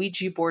using a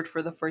Ouija board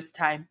for the first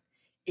time.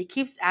 It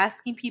keeps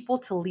asking people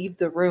to leave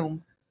the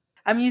room.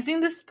 I'm using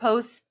this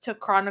post to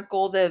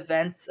chronicle the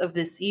events of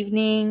this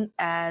evening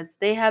as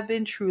they have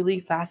been truly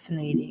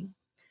fascinating.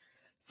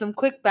 Some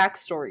quick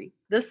backstory.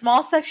 The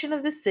small section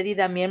of the city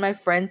that me and my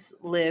friends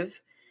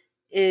live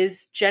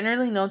is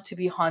generally known to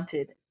be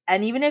haunted.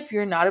 And even if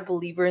you're not a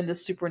believer in the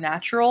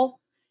supernatural,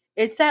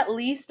 it's at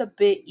least a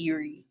bit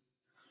eerie.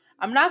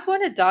 I'm not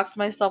going to dox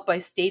myself by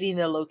stating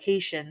the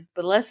location,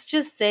 but let's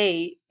just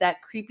say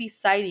that creepy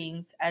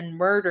sightings and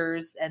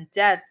murders and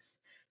deaths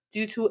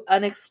due to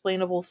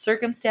unexplainable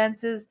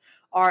circumstances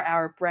are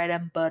our bread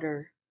and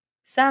butter.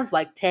 Sounds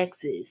like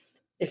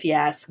Texas, if you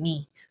ask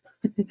me.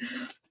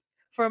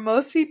 For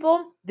most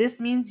people, this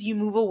means you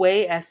move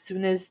away as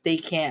soon as they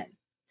can.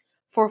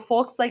 For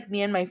folks like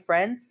me and my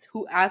friends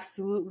who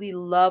absolutely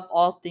love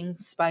all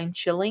things spine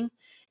chilling,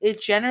 it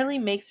generally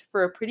makes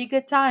for a pretty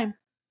good time.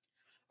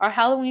 Our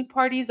Halloween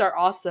parties are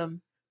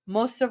awesome.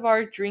 Most of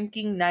our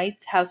drinking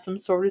nights have some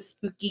sort of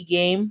spooky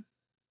game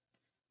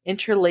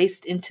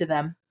interlaced into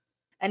them.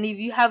 And if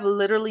you have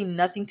literally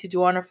nothing to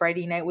do on a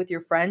Friday night with your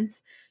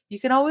friends, you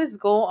can always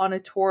go on a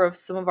tour of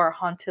some of our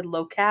haunted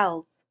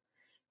locales.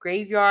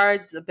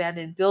 Graveyards,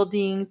 abandoned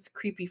buildings,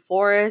 creepy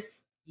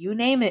forests, you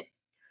name it.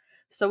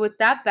 So with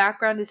that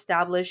background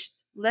established,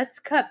 let's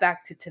cut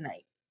back to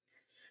tonight.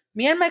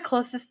 Me and my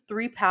closest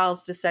 3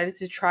 pals decided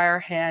to try our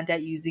hand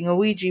at using a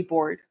Ouija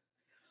board.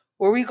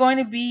 Were we going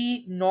to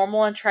be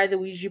normal and try the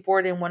Ouija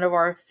board in one of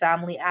our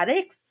family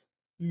attics?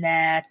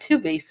 Nah, too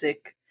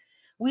basic.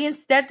 We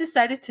instead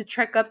decided to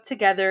trek up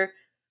together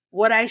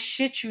What I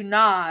shit you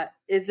not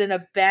is an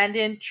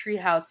abandoned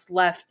treehouse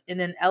left in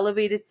an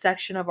elevated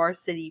section of our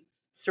city,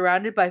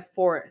 surrounded by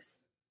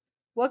forests.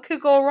 What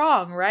could go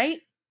wrong, right?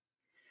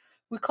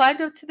 We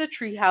climbed up to the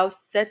treehouse,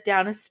 set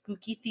down a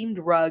spooky themed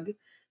rug,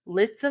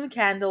 lit some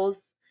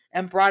candles,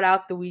 and brought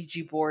out the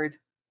Ouija board.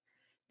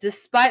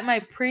 Despite my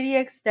pretty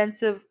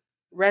extensive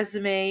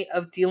resume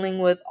of dealing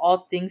with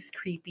all things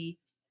creepy,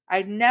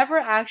 I'd never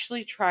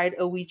actually tried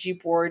a Ouija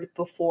board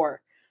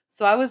before,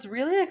 so I was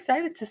really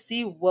excited to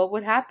see what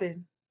would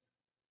happen.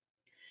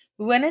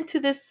 We went into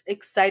this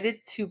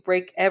excited to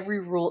break every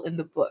rule in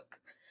the book.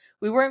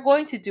 We weren't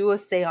going to do a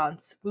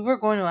seance. We were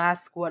going to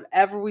ask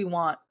whatever we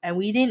want, and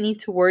we didn't need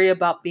to worry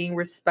about being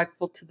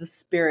respectful to the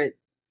spirit,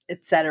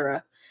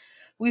 etc.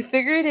 We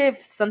figured if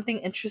something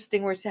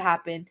interesting were to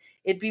happen,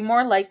 it'd be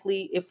more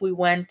likely if we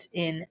went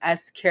in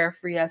as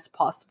carefree as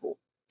possible.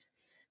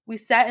 We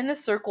sat in a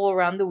circle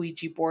around the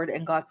Ouija board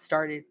and got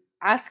started,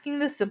 asking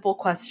the simple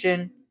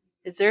question,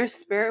 is there a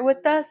spirit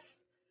with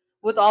us?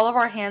 With all of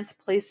our hands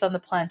placed on the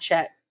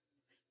planchette.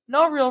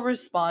 No real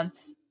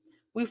response.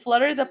 We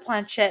fluttered the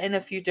planchette in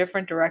a few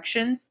different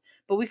directions,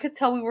 but we could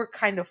tell we were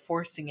kind of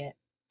forcing it.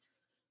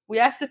 We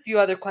asked a few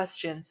other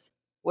questions.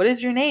 What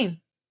is your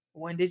name?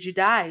 When did you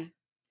die?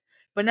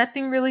 But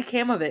nothing really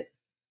came of it.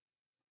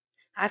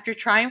 After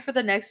trying for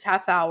the next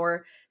half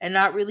hour and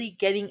not really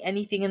getting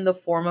anything in the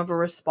form of a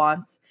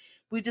response,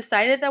 we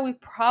decided that we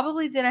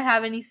probably didn't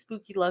have any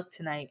spooky luck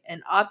tonight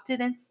and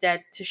opted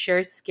instead to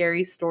share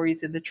scary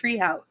stories in the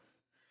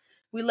treehouse.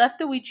 We left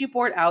the Ouija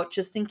board out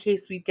just in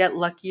case we'd get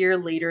luckier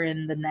later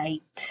in the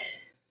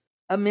night.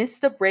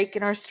 Amidst a break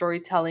in our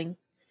storytelling,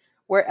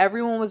 where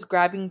everyone was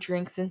grabbing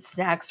drinks and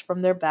snacks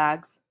from their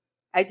bags,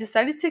 I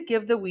decided to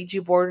give the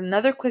Ouija board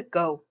another quick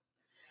go.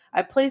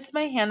 I placed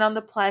my hand on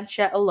the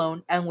planchette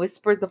alone and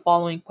whispered the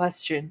following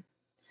question.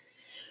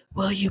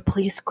 Will you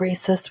please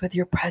grace us with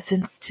your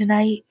presence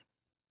tonight?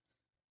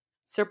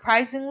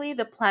 Surprisingly,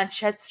 the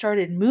planchette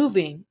started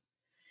moving.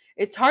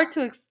 It's hard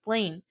to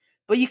explain,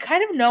 but you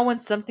kind of know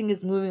when something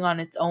is moving on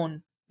its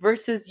own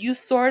versus you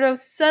sort of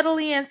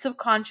subtly and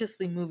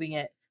subconsciously moving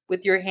it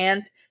with your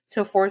hand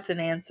to force an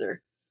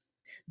answer.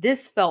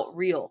 This felt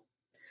real.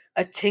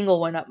 A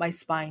tingle went up my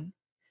spine.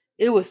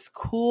 It was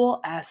cool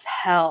as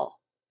hell.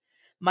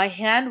 My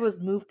hand was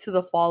moved to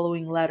the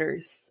following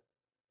letters.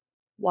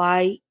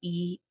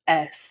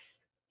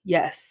 Y-E-S.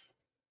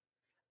 Yes.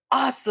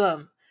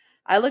 Awesome!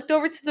 I looked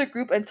over to the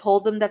group and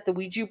told them that the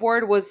Ouija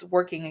board was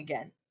working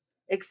again.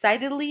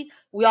 Excitedly,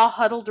 we all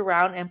huddled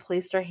around and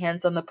placed our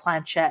hands on the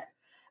planchette.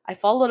 I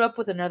followed up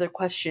with another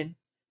question.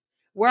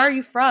 Where are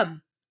you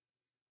from?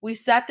 We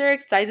sat there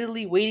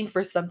excitedly waiting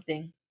for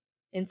something.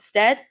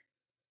 Instead,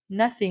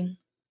 nothing.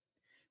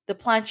 The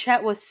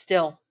planchette was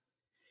still.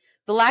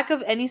 The lack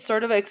of any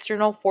sort of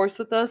external force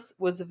with us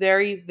was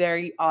very,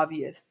 very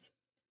obvious.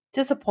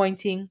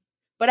 Disappointing,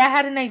 but I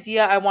had an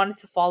idea I wanted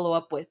to follow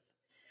up with.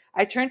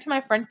 I turned to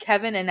my friend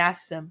Kevin and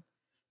asked him,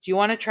 do you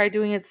want to try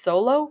doing it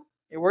solo?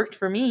 It worked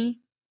for me.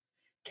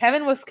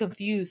 Kevin was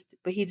confused,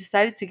 but he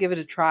decided to give it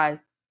a try.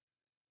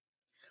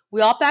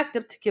 We all backed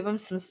up to give him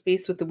some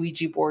space with the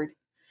Ouija board.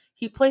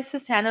 He placed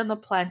his hand on the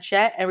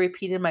planchette and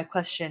repeated my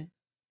question.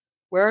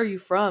 Where are you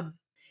from?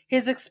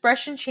 His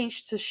expression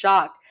changed to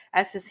shock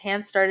as his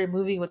hand started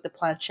moving with the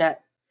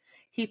planchette.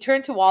 He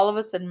turned to all of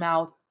us and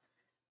mouthed,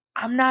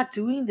 I'm not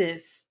doing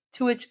this.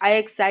 To which I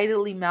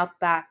excitedly mouthed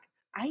back,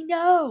 I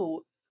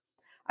know.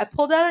 I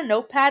pulled out a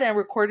notepad and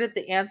recorded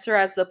the answer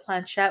as the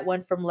planchette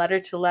went from letter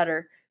to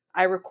letter.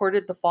 I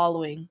recorded the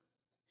following.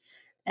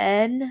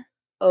 Notimportant.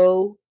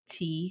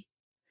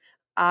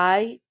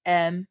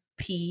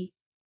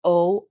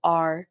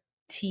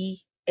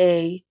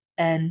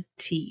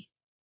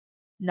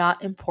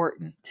 Not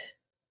important.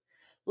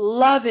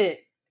 Love it.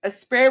 A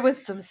spirit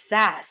with some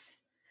sass.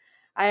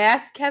 I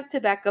asked Kev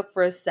to back up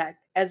for a sec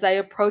as I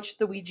approached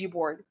the Ouija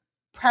board.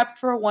 Prepped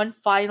for one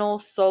final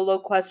solo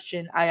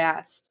question, I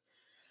asked.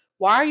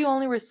 Why are you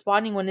only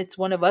responding when it's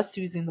one of us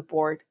using the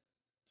board?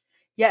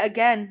 Yet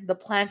again, the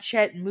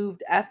planchette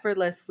moved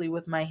effortlessly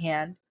with my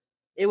hand.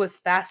 It was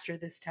faster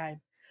this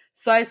time.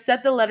 So I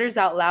said the letters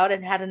out loud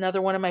and had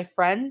another one of my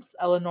friends,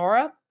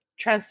 Eleonora,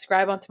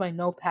 transcribe onto my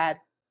notepad.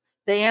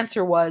 The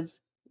answer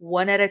was,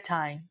 one at a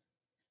time.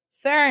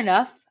 Fair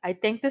enough. I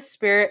thanked the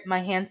spirit, my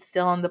hand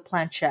still on the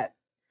planchette.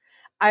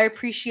 I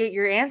appreciate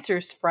your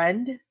answers,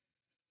 friend.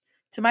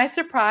 To my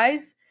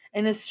surprise,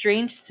 and a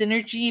strange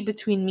synergy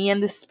between me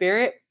and the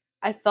spirit,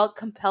 I felt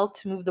compelled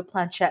to move the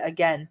planchette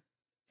again.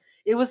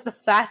 It was the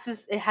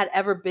fastest it had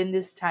ever been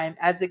this time,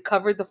 as it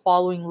covered the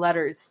following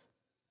letters.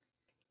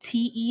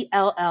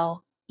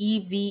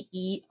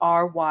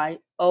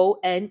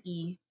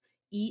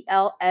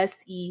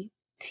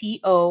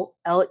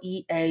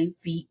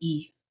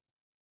 TELLEVERYONEEELSETOLEAVE.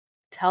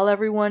 Tell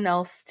everyone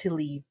else to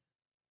leave.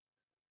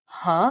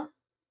 Huh?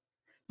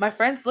 My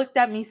friends looked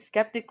at me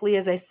skeptically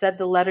as I said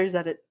the letters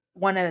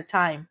one at a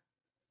time.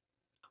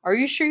 Are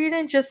you sure you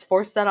didn't just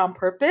force that on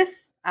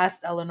purpose?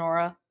 Asked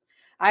Eleonora.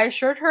 I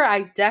assured her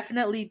I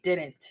definitely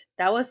didn't.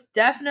 That was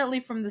definitely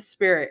from the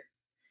spirit.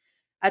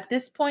 At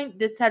this point,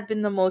 this had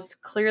been the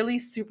most clearly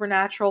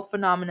supernatural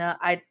phenomena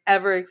I'd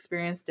ever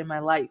experienced in my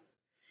life,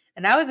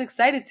 and I was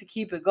excited to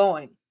keep it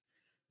going.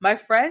 My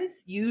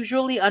friends,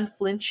 usually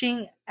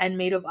unflinching and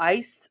made of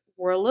ice,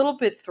 were a little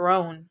bit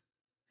thrown.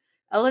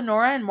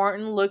 Eleonora and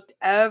Martin looked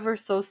ever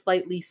so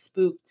slightly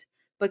spooked,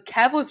 but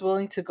Kev was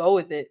willing to go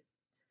with it.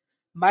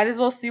 Might as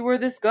well see where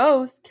this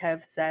goes,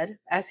 Kev said,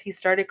 as he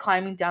started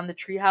climbing down the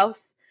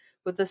treehouse.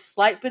 With a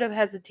slight bit of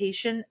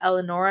hesitation,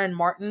 Eleonora and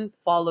Martin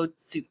followed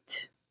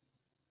suit.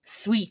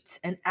 Sweet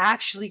and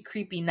actually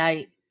creepy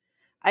night.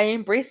 I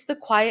embraced the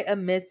quiet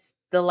amidst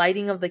the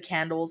lighting of the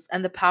candles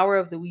and the power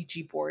of the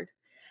Ouija board.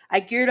 I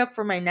geared up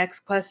for my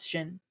next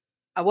question.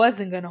 I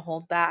wasn't going to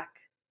hold back.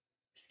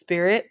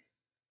 Spirit,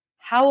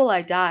 how will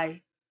I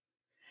die?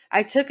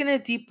 I took in a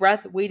deep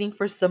breath, waiting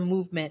for some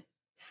movement.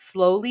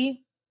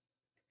 Slowly?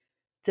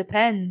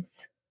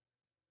 Depends.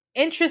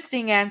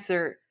 Interesting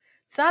answer.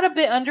 It's not a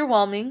bit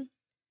underwhelming.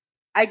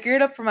 I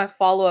geared up for my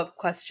follow-up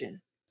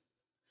question.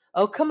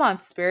 Oh, come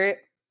on, Spirit.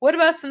 What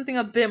about something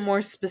a bit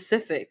more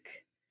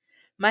specific?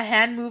 My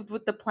hand moved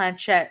with the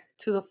planchette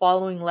to the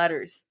following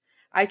letters.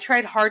 I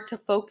tried hard to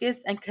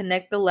focus and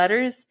connect the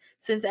letters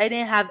since I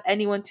didn't have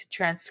anyone to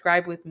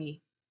transcribe with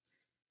me.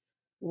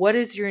 What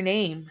is your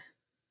name?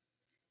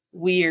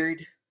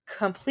 Weird.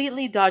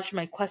 Completely dodged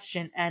my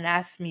question and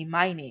asked me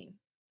my name.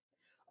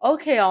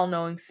 Okay,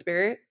 all-knowing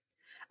spirit.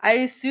 I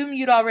assume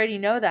you'd already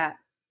know that.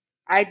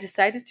 I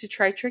decided to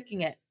try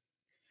tricking it.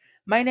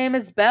 My name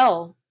is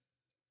Belle.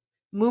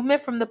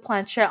 Movement from the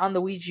planchette on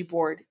the Ouija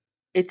board.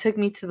 It took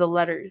me to the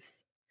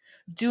letters.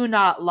 Do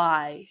not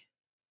lie.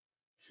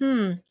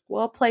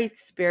 Well played,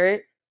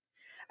 spirit.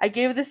 I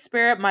gave the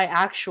spirit my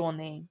actual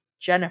name,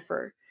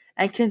 Jennifer,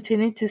 and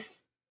continued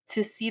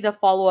to see the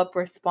follow-up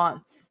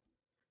response.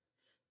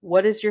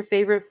 What is your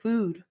favorite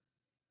food?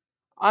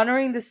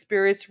 Honoring the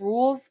spirit's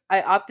rules,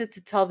 I opted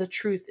to tell the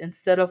truth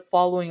instead of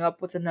following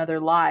up with another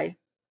lie.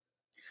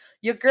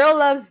 Your girl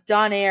loves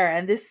Don Air,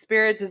 and this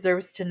spirit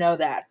deserves to know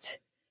that.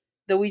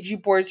 The Ouija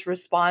board's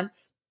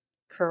response,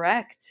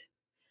 correct.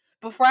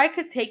 Before I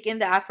could take in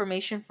the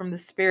affirmation from the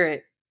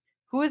spirit,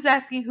 who is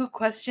asking who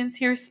questions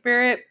here,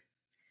 spirit?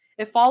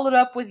 It followed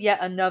up with yet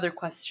another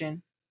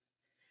question.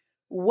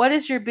 What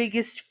is your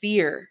biggest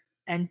fear?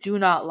 And do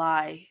not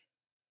lie.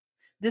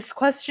 This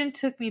question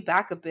took me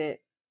back a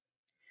bit.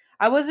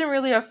 I wasn't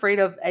really afraid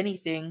of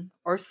anything,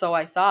 or so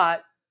I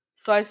thought,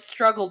 so I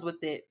struggled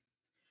with it.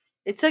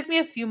 It took me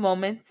a few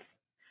moments.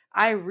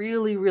 I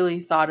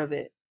really thought of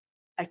it.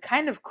 I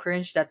kind of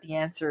cringed at the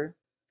answer,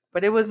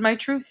 but it was my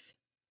truth.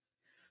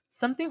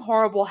 Something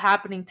horrible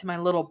happening to my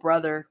little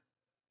brother.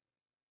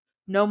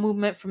 No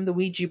movement from the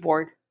Ouija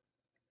board.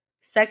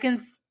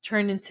 Seconds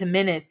turned into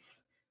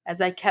minutes as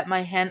I kept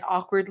my hand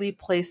awkwardly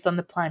placed on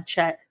the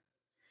planchette.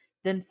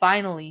 Then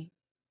finally,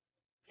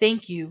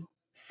 thank you,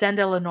 send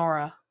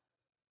Eleonora.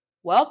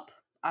 Welp,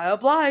 I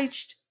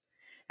obliged.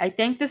 I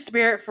thanked the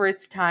spirit for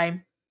its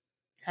time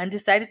and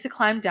decided to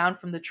climb down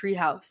from the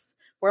treehouse,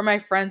 where my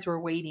friends were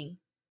waiting.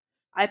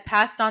 I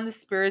passed on the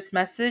spirit's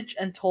message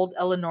and told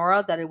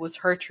Eleonora that it was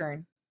her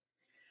turn.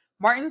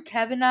 Martin,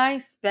 Kev, and I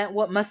spent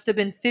what must have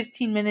been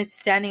 15 minutes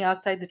standing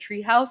outside the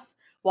treehouse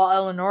while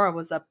Eleonora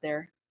was up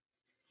there.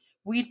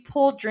 We'd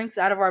pulled drinks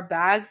out of our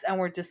bags and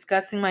were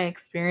discussing my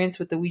experience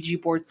with the Ouija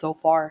board so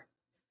far.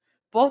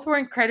 Both were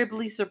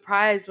incredibly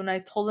surprised when I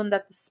told them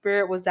that the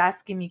spirit was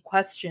asking me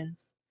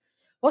questions.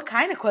 What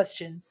kind of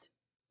questions?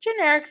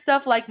 Generic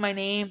stuff like my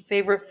name,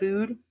 favorite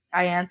food,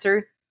 I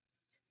answered.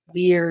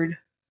 Weird.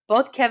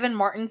 Both Kev and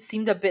Martin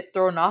seemed a bit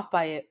thrown off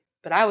by it,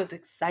 but I was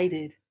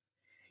excited.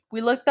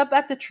 We looked up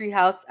at the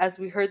treehouse as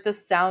we heard the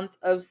sounds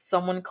of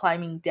someone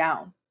climbing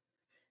down.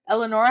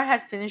 Eleonora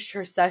had finished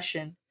her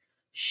session.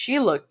 She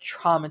looked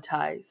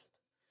traumatized.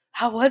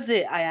 How was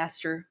it? I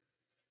asked her.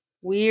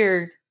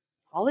 Weird.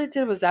 All it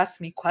did was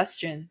ask me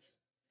questions.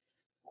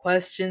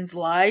 Questions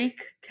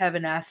like?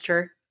 Kevin asked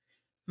her.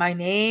 My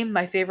name,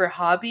 my favorite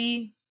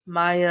hobby,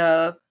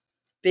 my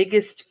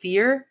biggest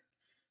fear?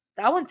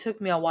 That one took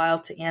me a while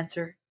to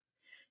answer.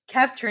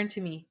 Kev turned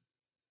to me.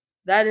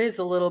 That is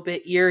a little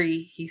bit eerie,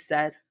 he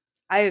said.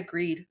 I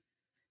agreed.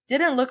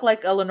 Didn't look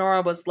like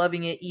Eleonora was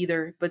loving it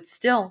either, but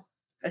still,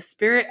 a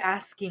spirit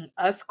asking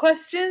us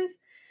questions?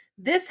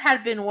 This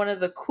had been one of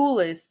the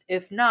coolest,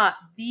 if not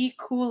the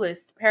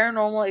coolest,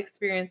 paranormal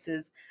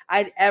experiences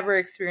I'd ever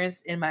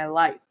experienced in my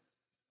life.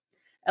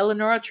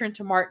 Eleonora turned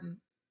to Martin.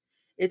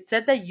 It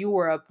said that you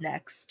were up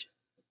next.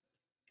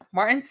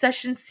 Martin's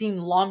session seemed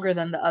longer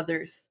than the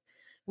others.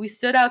 We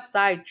stood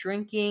outside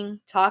drinking,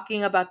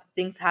 talking about the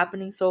things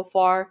happening so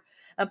far,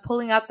 and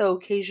pulling out the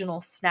occasional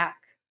snack.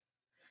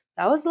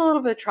 That was a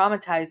little bit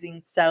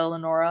traumatizing, said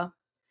Eleonora.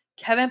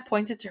 Kevin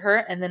pointed to her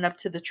and then up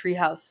to the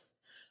treehouse.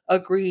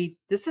 Agreed.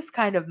 This is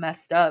kind of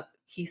messed up,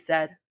 he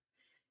said.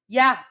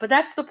 Yeah, but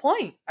that's the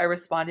point, I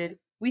responded.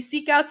 We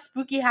seek out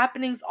spooky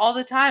happenings all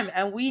the time,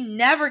 and we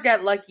never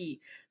get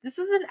lucky. This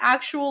is an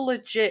actual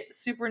legit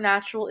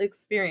supernatural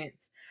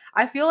experience.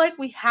 I feel like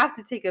we have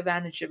to take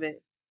advantage of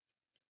it.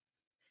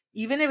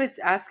 Even if it's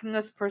asking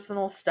us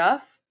personal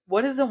stuff,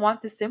 What does it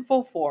want this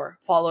info for?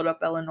 Followed up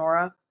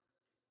Eleonora.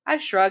 I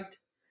shrugged.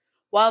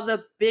 While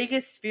the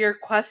biggest fear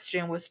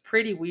question was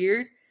pretty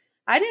weird,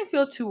 I didn't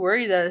feel too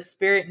worried that a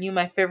spirit knew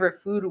my favorite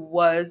food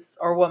was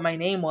or what my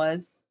name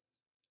was.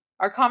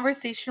 Our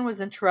conversation was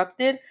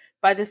interrupted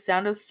by the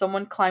sound of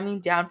someone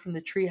climbing down from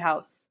the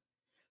treehouse.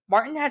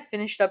 Martin had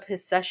finished up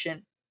his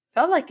session.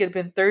 Felt like it had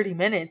been 30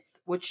 minutes,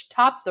 which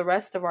topped the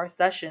rest of our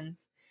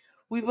sessions.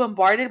 We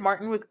bombarded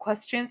Martin with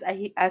questions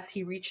as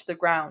he reached the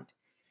ground.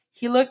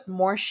 He looked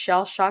more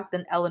shell-shocked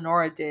than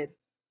Eleonora did.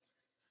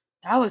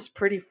 That was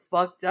pretty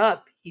fucked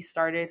up, he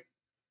started.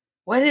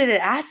 What did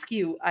it ask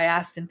you? I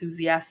asked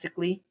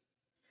enthusiastically.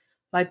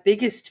 My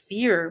biggest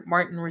fear,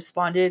 Martin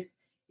responded.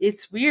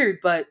 It's weird,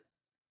 but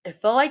it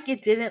felt like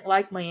it didn't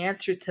like my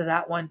answer to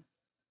that one.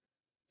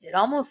 It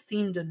almost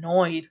seemed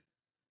annoyed.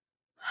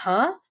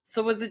 Huh?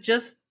 So was it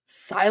just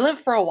silent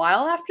for a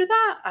while after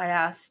that? I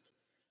asked.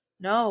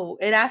 No,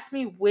 it asked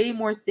me way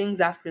more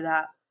things after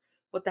that.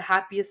 What the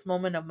happiest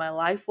moment of my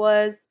life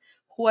was,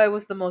 who I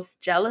was the most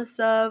jealous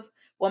of,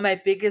 what my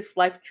biggest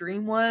life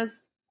dream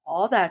was,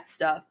 all that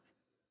stuff.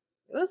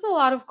 It was a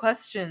lot of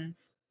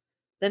questions.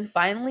 Then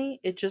finally,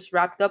 it just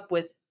wrapped up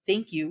with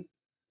thank you.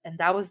 And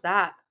that was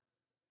that.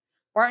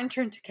 Martin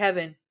turned to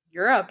Kevin.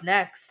 You're up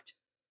next.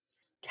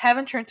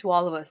 Kevin turned to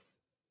all of us.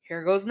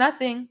 Here goes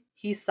nothing.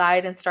 He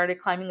sighed and started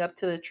climbing up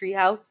to the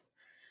treehouse.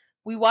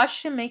 We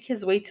watched him make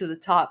his way to the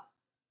top.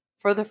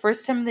 For the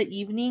first time in the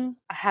evening,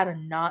 I had a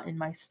knot in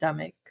my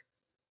stomach.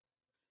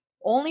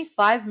 Only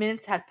 5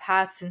 minutes had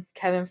passed since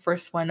Kevin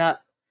first went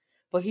up,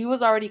 but he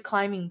was already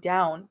climbing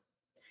down.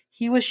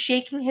 He was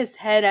shaking his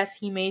head as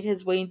he made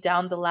his way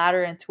down the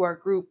ladder and to our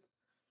group.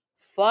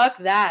 Fuck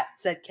that,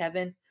 said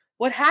Kevin.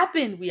 What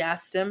happened? We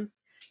asked him.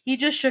 He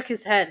just shook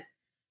his head.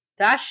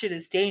 That shit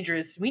is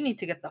dangerous. We need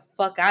to get the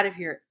fuck out of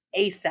here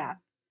ASAP.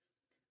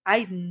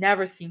 I'd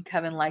never seen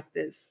Kevin like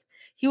this.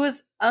 He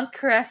was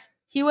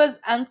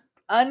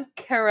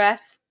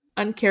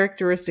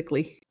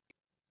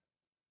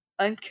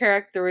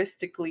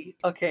uncharacteristically.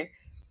 Okay,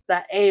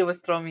 that A was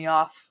throwing me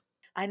off.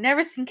 I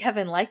never seen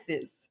Kevin like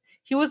this.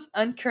 He was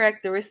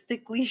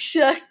uncharacteristically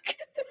shook. I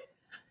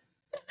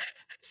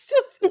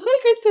feel like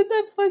I said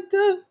that fucked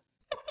up.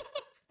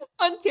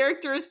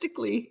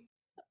 Uncharacteristically.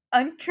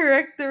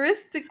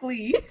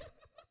 Uncharacteristically.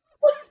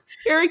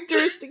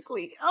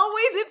 Characteristically. Oh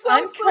wait, it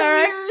sounds so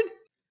weird.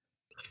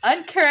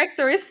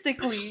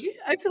 Uncharacteristically.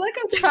 I feel like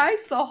I'm trying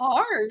so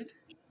hard.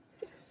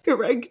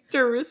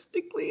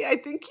 Characteristically. I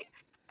think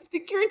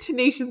your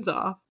intonation's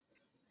off.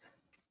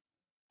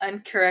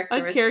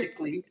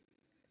 Uncharacteristically.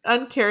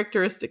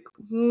 Uncharacteristic.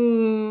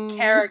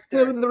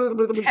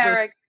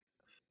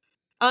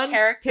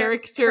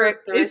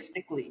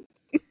 Characteristically.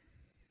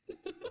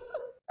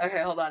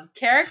 Okay, hold on.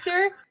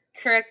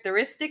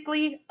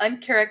 Characteristically,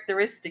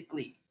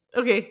 uncharacteristically.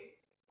 Okay.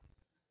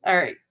 All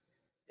right.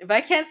 If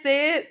I can't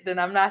say it, then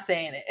I'm not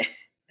saying it.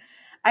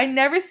 I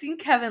never seen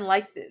Kevin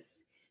like this.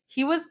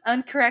 He was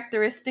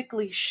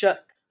uncharacteristically shook.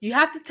 You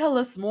have to tell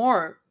us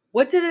more.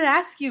 What did it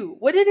ask you?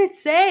 What did it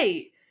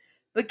say?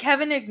 But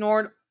Kevin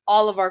ignored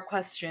all of our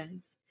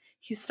questions.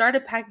 He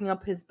started packing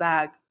up his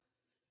bag.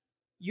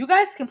 You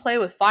guys can play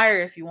with fire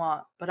if you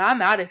want, but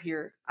I'm out of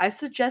here. I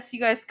suggest you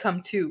guys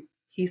come too,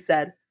 he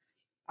said.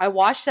 I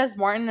watched as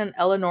Martin and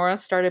Eleonora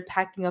started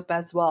packing up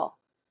as well.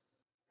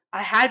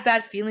 I had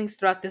bad feelings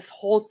throughout this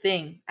whole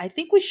thing. I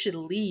think we should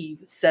leave,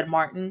 said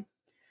Martin.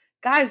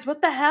 Guys,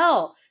 what the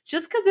hell?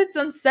 Just because it's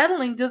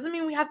unsettling doesn't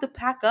mean we have to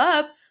pack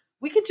up.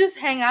 We could just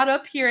hang out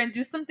up here and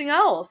do something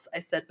else, I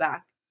said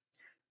back.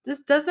 This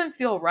doesn't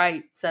feel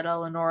right, said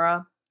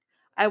Eleonora.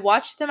 I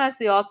watched them as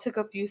they all took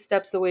a few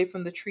steps away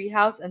from the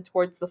treehouse and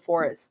towards the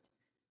forest.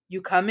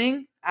 You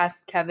coming?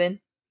 Asked Kevin.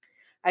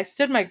 I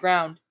stood my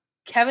ground.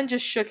 Kevin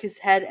just shook his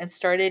head and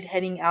started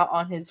heading out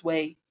on his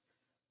way.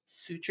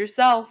 Suit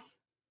yourself.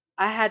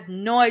 I had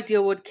no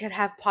idea what could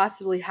have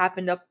possibly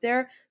happened up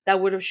there that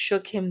would have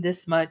shook him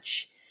this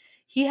much.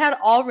 He had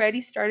already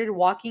started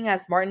walking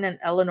as Martin and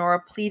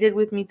Eleonora pleaded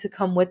with me to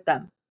come with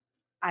them.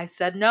 I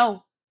said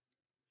no.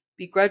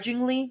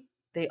 Begrudgingly,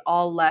 they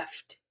all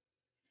left.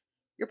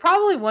 You're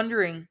probably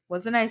wondering,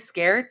 wasn't I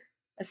scared?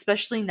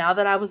 Especially now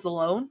that I was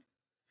alone?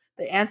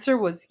 The answer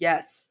was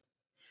yes.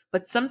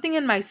 But something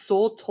in my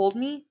soul told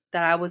me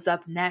that I was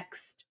up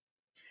next.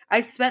 I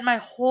spent my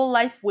whole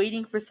life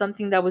waiting for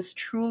something that was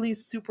truly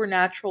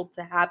supernatural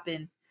to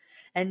happen,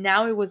 and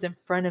now it was in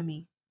front of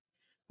me.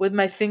 With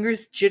my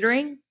fingers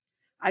jittering,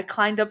 I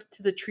climbed up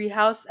to the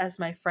treehouse as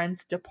my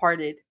friends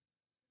departed.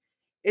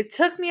 It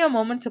took me a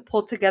moment to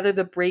pull together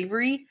the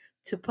bravery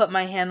to put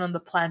my hand on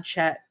the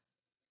planchette.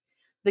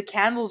 The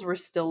candles were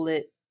still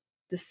lit.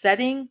 The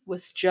setting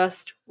was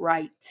just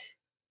right.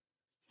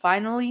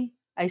 Finally,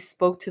 I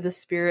spoke to the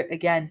spirit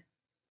again.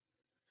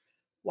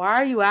 Why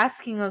are you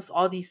asking us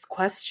all these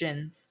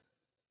questions?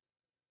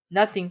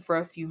 Nothing for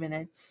a few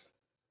minutes.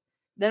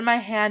 Then my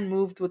hand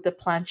moved with the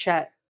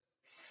planchette,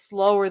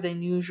 slower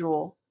than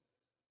usual.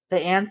 The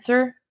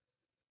answer?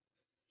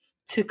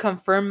 To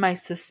confirm my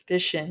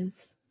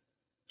suspicions.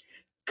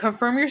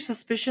 Confirm your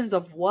suspicions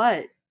of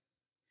what?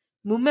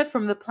 Movement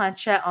from the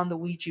planchette on the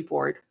Ouija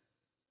board.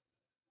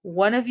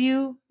 One of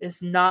you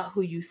is not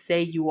who you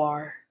say you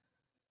are.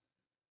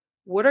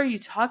 What are you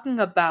talking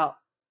about?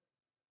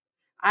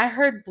 I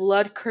heard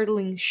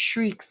blood-curdling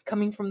shrieks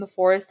coming from the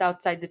forest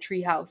outside the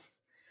treehouse,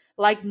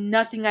 like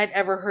nothing I'd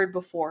ever heard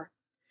before.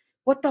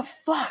 What the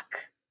fuck?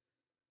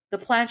 The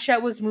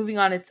planchette was moving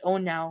on its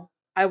own now.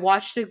 I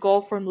watched it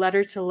go from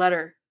letter to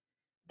letter.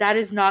 That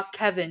is not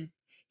Kevin.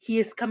 He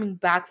is coming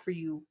back for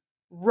you.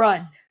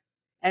 Run.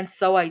 And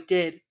so I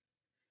did.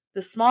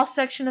 The small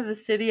section of the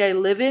city I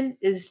live in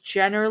is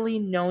generally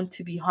known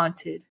to be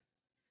haunted.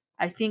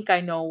 I think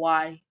I know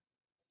why.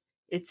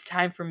 It's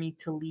time for me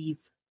to leave.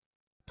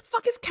 The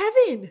fuck is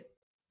Kevin?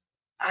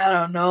 I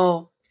don't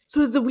know.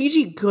 So is the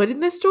Ouija good in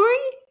this story?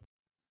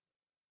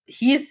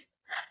 He's,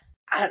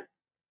 I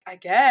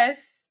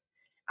guess.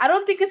 I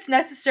don't think it's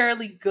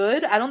necessarily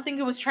good. I don't think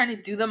it was trying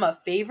to do them a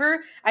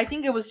favor. I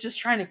think it was just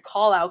trying to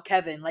call out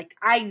Kevin. Like,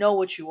 I know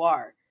what you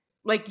are.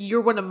 Like,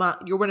 you're one of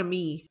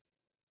me.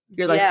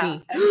 You're like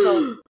me. And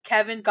so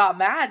Kevin got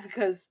mad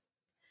because,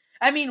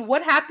 I mean,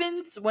 what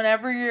happens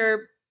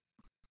whenever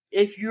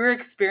if you're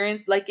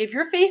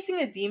facing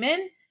a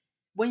demon,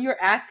 when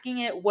you're asking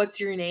it, what's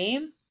your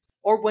name?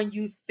 Or when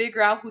you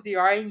figure out who they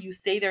are and you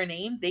say their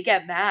name, they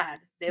get mad.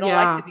 They don't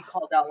like to be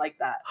called out like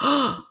that.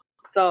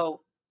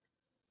 So,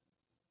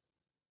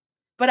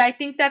 but I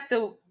think that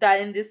that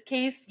in this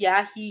case,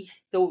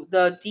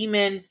 the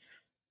demon,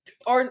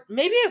 or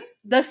maybe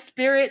the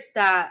spirit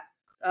that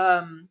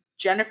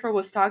Jennifer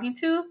was talking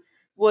to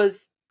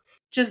was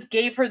just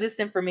gave her this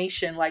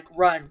information, like,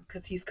 run,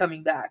 because he's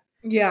coming back.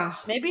 Yeah.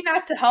 Maybe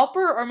not to help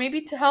her, or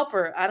maybe to help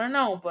her. I don't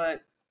know,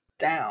 but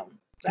damn.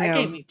 That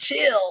gave me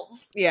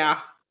chills. Yeah.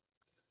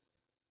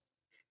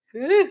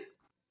 All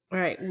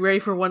right, ready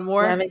for one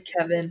more? Damn it,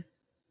 Kevin.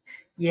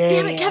 Yeah.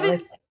 Damn it,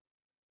 Kevin.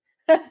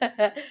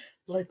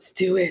 Let's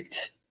do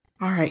it.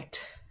 All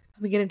right.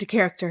 Let me get into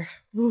character.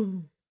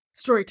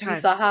 Story time. You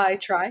saw how I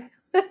try?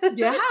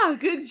 Yeah,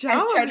 good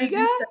job. I try to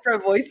do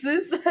separate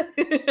voices.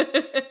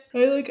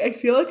 I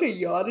feel like a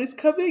yawn is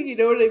coming. You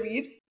know what I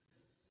mean?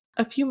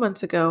 A few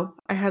months ago,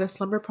 I had a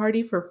slumber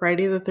party for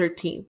Friday the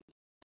 13th.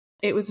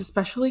 It was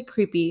especially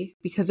creepy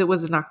because it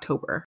was in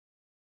October.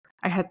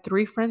 I had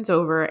 3 friends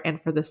over,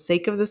 and for the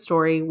sake of the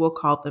story, we'll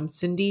call them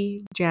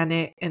Cindy,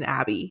 Janet, and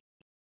Abby.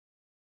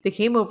 They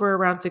came over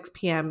around 6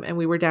 p.m. and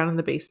we were down in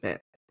the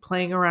basement,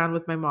 playing around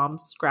with my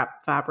mom's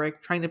scrap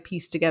fabric, trying to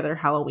piece together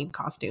Halloween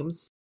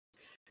costumes.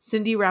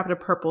 Cindy wrapped a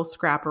purple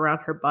scrap around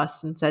her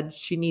bust and said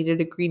she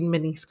needed a green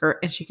miniskirt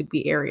and she could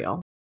be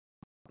Ariel.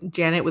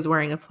 Janet was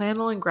wearing a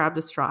flannel and grabbed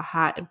a straw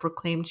hat and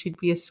proclaimed she'd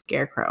be a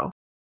scarecrow.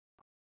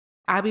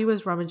 Abby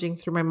was rummaging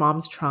through my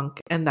mom's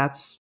trunk, and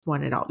that's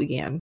when it all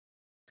began.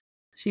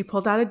 She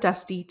pulled out a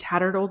dusty,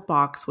 tattered old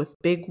box with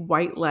big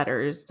white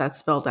letters that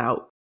spelled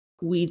out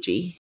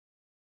Ouija.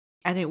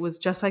 And it was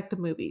just like the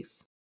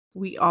movies.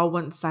 We all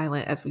went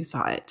silent as we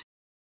saw it.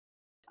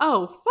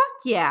 "Oh,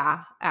 fuck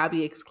yeah,"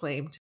 Abby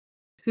exclaimed.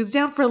 "Who's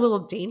down for a little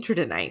danger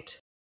tonight?"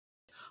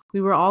 We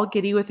were all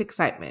giddy with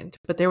excitement,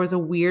 but there was a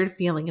weird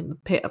feeling in the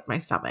pit of my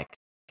stomach.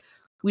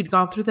 We'd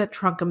gone through that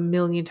trunk a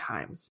million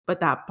times,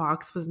 but that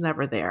box was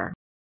never there.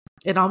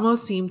 It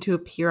almost seemed to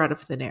appear out of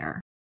thin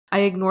air. I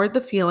ignored the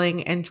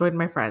feeling and joined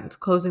my friends,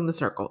 closing the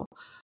circle.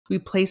 We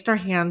placed our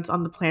hands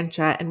on the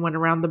planchette and went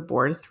around the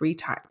board 3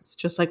 times,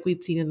 just like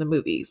we'd seen in the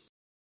movies.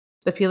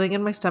 The feeling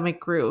in my stomach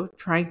grew,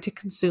 trying to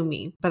consume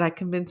me, but I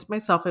convinced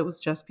myself it was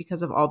just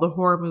because of all the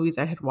horror movies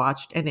I had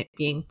watched and it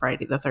being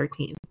Friday the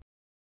 13th.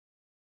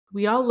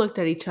 We all looked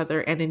at each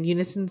other and in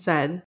unison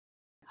said,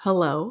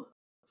 "Hello,"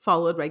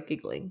 followed by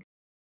giggling.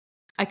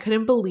 I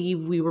couldn't believe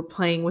we were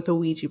playing with a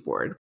Ouija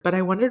board, but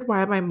I wondered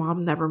why my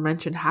mom never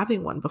mentioned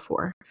having one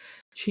before.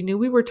 She knew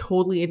we were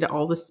totally into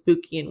all the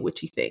spooky and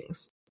witchy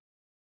things.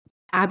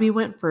 Abby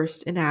went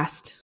first and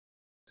asked,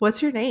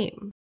 "What's your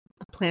name?"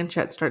 The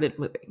planchette started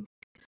moving.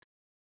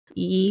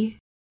 E-M-I-L-Y.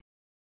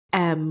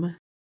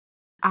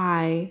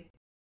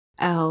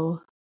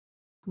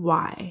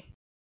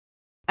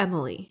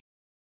 Emily.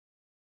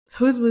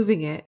 "Who's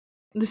moving it?"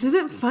 "This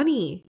isn't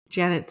funny,"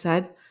 Janet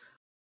said.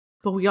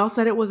 But we all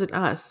said it wasn't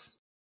us.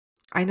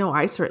 I know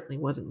I certainly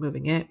wasn't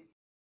moving it.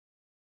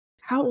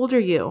 "How old are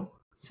you?"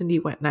 Cindy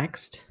went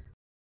next.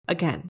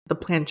 Again, the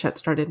planchette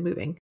started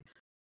moving.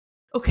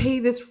 "Okay,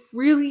 this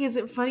really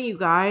isn't funny, you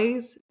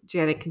guys,"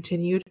 Janet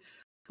continued,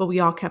 but we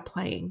all kept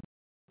playing.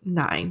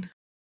 9.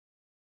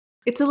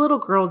 "It's a little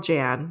girl,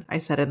 Jan," I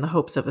said in the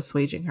hopes of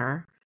assuaging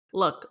her.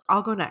 "Look,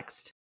 I'll go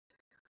next."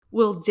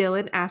 "Will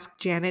Dylan ask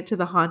Janet to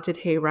the haunted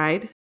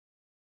hayride?"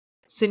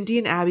 Cindy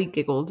and Abby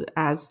giggled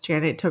as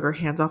Janet took her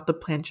hands off the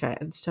planchette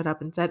and stood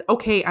up and said,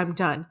 "Okay, I'm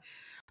done.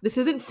 This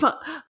isn't fun."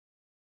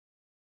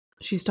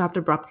 She stopped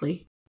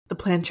abruptly. The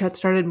planchette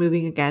started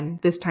moving again,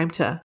 this time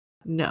to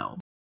no.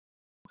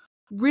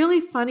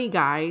 "Really funny,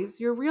 guys.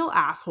 You're real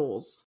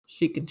assholes,"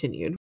 she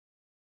continued.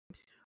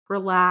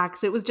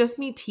 "Relax. It was just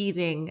me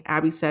teasing,"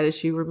 Abby said as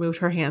she removed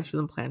her hands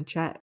from the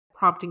planchette,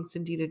 prompting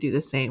Cindy to do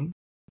the same.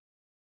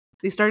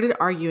 They started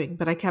arguing,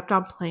 but I kept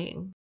on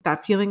playing.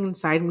 that feeling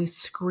inside me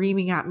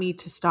screaming at me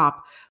to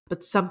stop,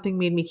 but something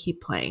made me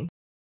keep playing.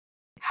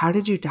 How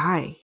did you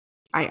die?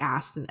 I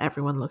asked, and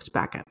everyone looked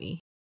back at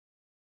me.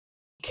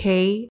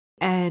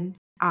 KNISE.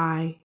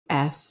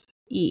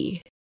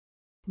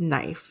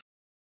 Knife.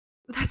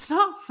 That's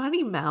not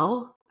funny,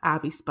 Mel,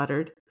 Abby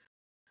sputtered.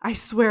 I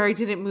swear I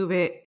didn't move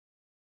it,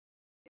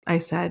 I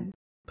said,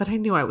 but I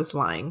knew I was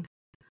lying.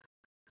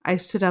 I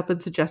stood up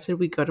and suggested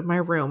we go to my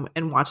room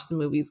and watch the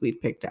movies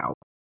we'd picked out.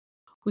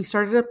 We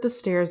started up the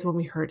stairs when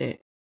we heard it.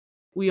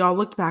 We all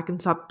looked back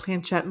and saw the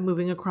planchette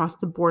moving across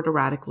the board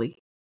erratically.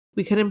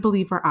 We couldn't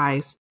believe our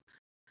eyes.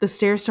 The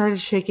stairs started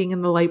shaking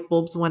and the light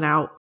bulbs went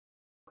out.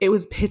 It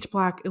was pitch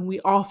black and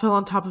we all fell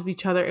on top of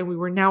each other and we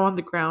were now on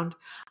the ground.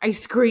 I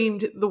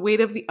screamed, the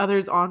weight of the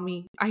others on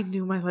me. I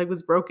knew my leg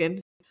was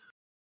broken.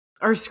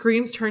 Our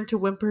screams turned to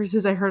whimpers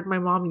as I heard my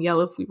mom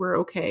yell if we were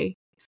okay.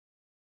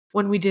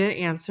 When we didn't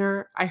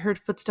answer, I heard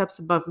footsteps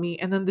above me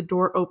and then the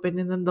door opened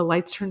and then the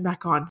lights turned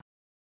back on.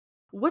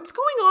 What's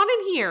going on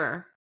in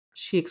here?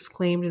 She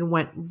exclaimed and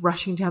went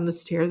rushing down the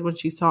stairs when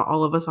she saw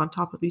all of us on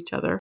top of each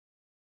other.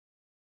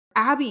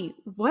 Abby,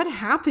 what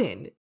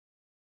happened?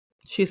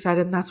 She said,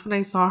 and that's when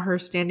I saw her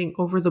standing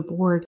over the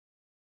board.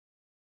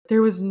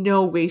 There was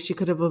no way she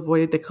could have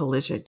avoided the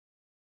collision.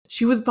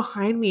 She was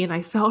behind me and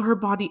I felt her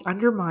body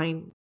under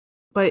mine,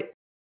 but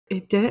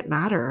it didn't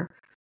matter.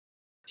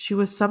 She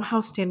was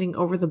somehow standing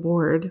over the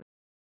board.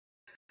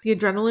 The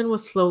adrenaline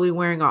was slowly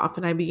wearing off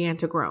and I began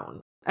to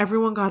groan.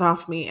 Everyone got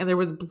off me and there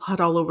was blood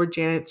all over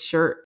Janet's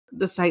shirt,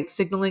 the sight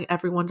signaling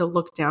everyone to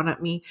look down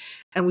at me,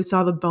 and we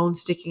saw the bone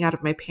sticking out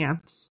of my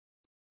pants.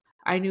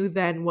 I knew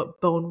then what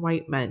bone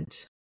white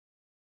meant.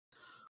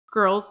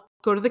 Girls,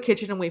 go to the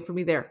kitchen and wait for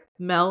me there.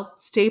 Mel,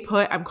 stay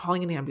put. I'm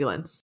calling an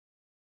ambulance.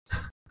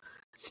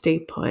 Stay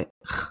put.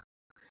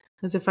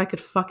 As if I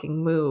could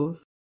fucking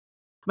move.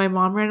 My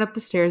mom ran up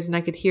the stairs and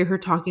I could hear her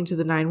talking to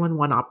the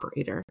 911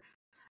 operator.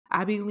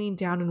 Abby leaned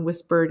down and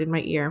whispered in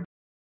my ear,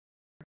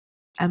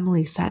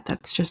 Emily said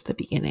that's just the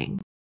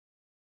beginning.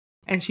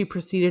 And she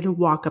proceeded to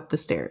walk up the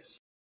stairs.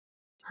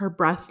 Her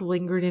breath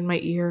lingered in my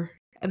ear,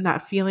 and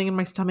that feeling in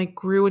my stomach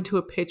grew into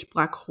a pitch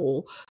black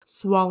hole,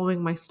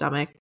 swallowing my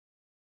stomach.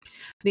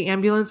 The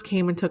ambulance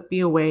came and took me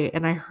away,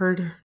 and I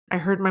heard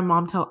my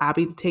mom tell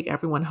Abby to take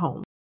everyone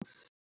home.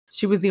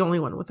 She was the only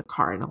one with a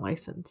car and a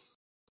license.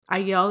 I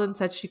yelled and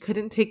said she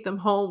couldn't take them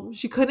home.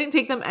 She couldn't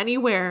take them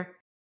anywhere.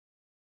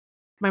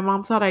 My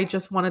mom thought I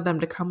just wanted them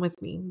to come with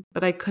me,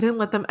 but I couldn't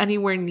let them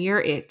anywhere near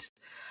it.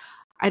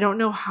 I don't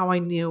know how I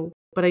knew,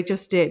 but I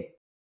just did.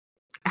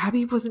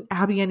 Abby wasn't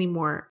Abby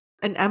anymore,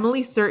 and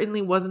Emily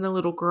certainly wasn't a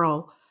little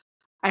girl.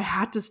 I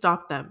had to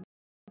stop them,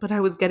 but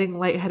I was getting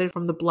lightheaded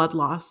from the blood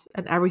loss,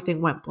 and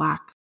everything went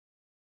black.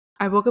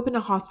 I woke up in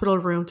a hospital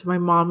room to my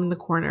mom in the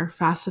corner,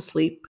 fast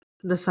asleep,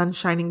 the sun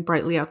shining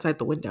brightly outside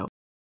the window.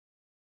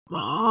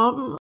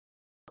 Mom,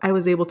 I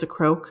was able to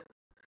croak.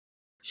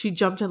 She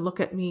jumped and looked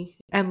at me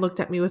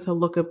with a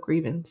look of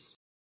grievance.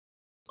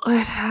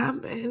 What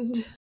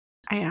happened?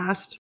 I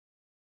asked.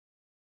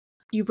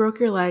 You broke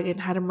your leg and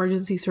had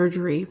emergency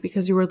surgery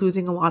because you were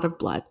losing a lot of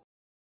blood.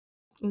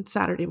 It's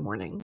Saturday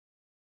morning.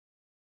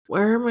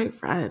 Where are my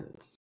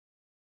friends?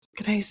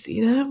 Can I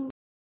see them?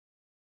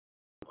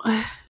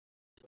 What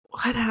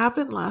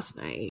happened last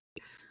night?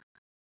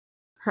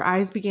 Her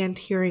eyes began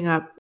tearing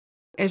up,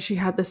 and she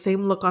had the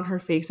same look on her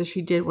face as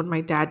she did when my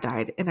dad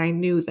died, and I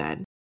knew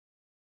then.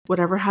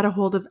 Whatever had a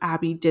hold of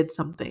Abby did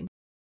something.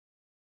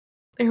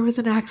 There was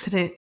an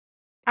accident.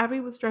 Abby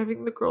was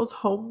driving the girls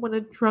home when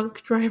a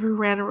drunk driver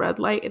ran a red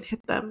light and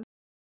hit them.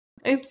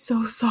 I'm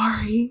so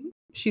sorry,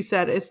 she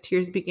said as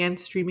tears began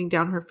streaming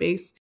down her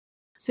face.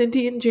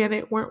 Cindy and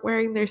Janet weren't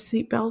wearing their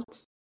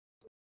seatbelts,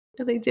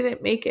 and they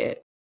didn't make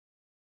it.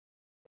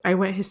 I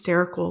went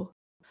hysterical.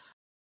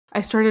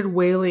 I started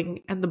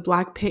wailing, and the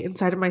black pit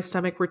inside of my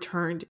stomach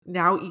returned,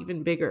 now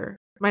even bigger.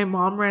 My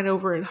mom ran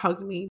over and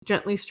hugged me,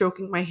 gently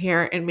stroking my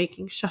hair and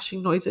making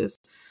shushing noises.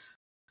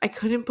 I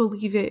couldn't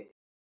believe it,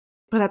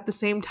 but at the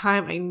same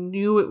time, I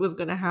knew it was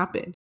going to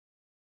happen.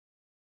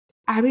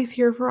 Abby's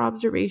here for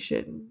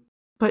observation,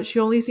 but she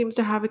only seems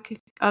to have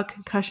a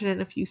concussion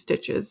and a few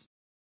stitches.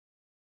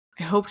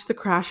 I hoped the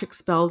crash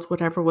expelled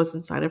whatever was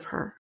inside of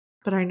her,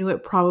 but I knew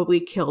it probably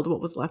killed what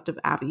was left of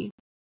Abby.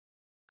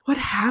 What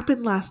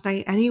happened last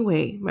night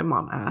anyway? My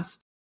mom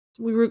asked.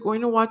 We were going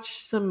to watch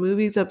some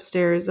movies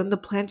upstairs and the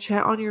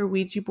planchette on your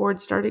Ouija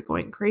board started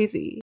going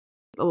crazy.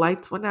 The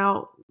lights went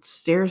out,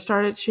 stairs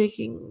started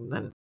shaking,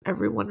 then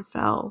everyone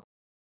fell.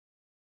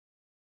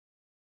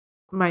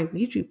 My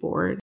Ouija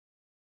board?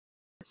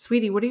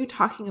 Sweetie, what are you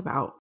talking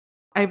about?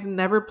 I've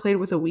never played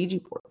with a Ouija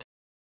board.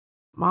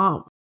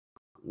 Mom,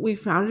 we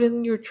found it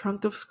in your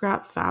trunk of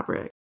scrap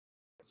fabric.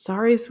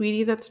 Sorry,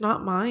 sweetie, that's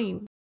not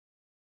mine.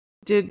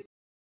 Did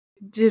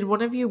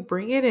one of you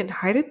bring it and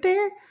hide it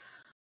there?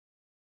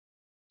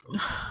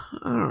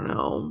 I don't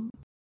know.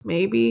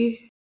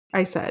 Maybe,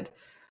 I said,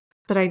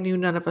 but I knew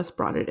none of us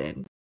brought it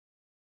in.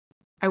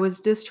 I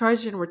was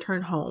discharged and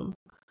returned home.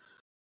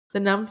 The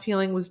numb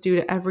feeling was due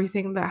to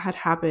everything that had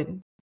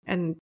happened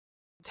and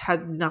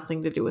had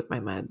nothing to do with my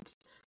meds.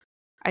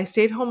 I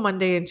stayed home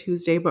Monday and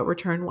Tuesday, but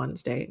returned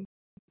Wednesday.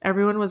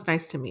 Everyone was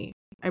nice to me.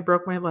 I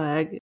broke my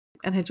leg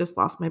and had just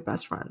lost my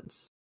best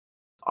friends.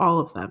 All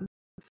of them.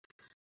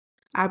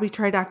 Abby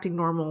tried acting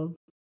normal,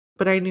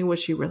 but I knew what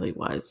she really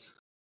was.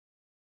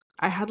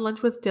 I had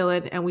lunch with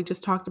Dylan and we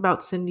just talked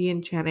about Cindy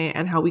and Janet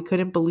and how we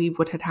couldn't believe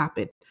what had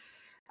happened.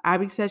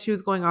 Abby said she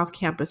was going off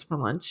campus for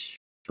lunch,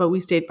 but we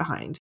stayed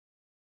behind.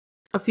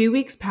 A few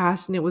weeks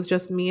passed and it was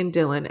just me and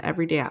Dylan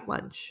every day at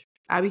lunch.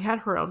 Abby had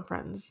her own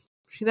friends.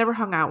 She never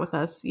hung out with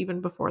us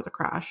even before the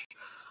crash.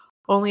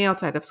 Only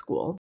outside of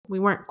school. We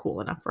weren't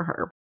cool enough for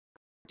her.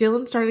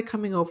 Dylan started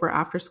coming over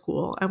after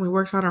school and we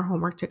worked on our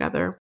homework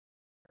together.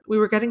 We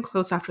were getting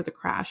close after the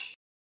crash.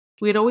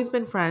 We had always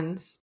been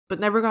friends, but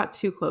never got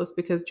too close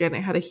because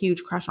Janet had a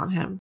huge crush on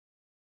him.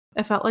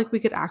 I felt like we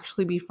could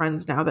actually be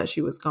friends now that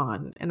she was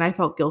gone, and I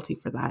felt guilty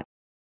for that.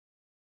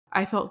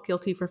 I felt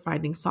guilty for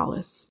finding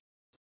solace.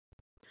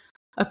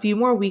 A few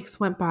more weeks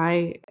went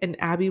by, and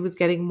Abby was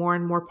getting more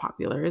and more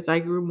popular as I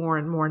grew more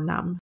and more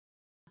numb.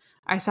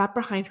 I sat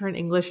behind her in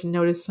English and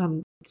noticed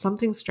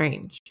something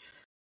strange.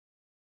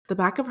 The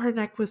back of her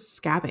neck was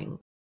scabbing.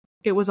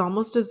 It was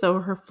almost as though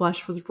her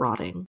flesh was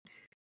rotting.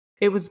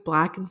 It was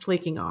black and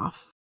flaking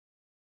off.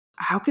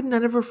 How could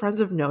none of her friends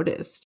have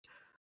noticed?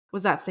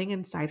 Was that thing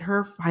inside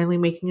her finally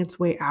making its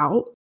way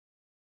out?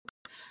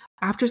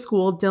 After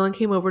school, Dylan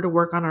came over to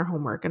work on our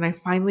homework, and I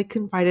finally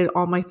confided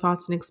all my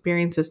thoughts and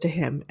experiences to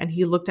him, and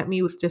he looked at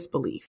me with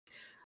disbelief.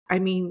 I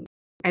mean,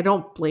 I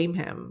don't blame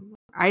him.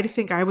 I'd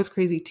think I was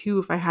crazy too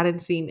if I hadn't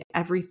seen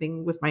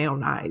everything with my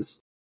own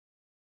eyes.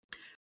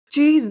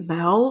 Jeez,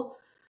 Mel.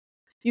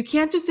 You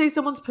can't just say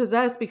someone's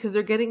possessed because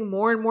they're getting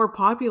more and more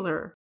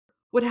popular.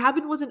 What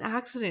happened was an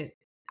accident.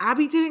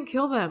 Abby didn't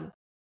kill them.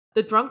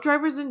 The drunk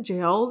driver's in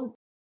jail.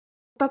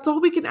 That's all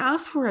we can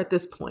ask for at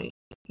this point,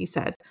 he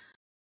said.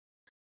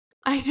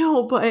 I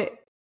know, but...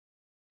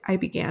 I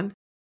began.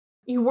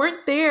 You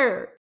weren't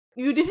there.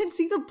 You didn't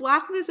see the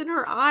blackness in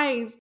her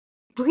eyes.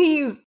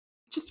 Please,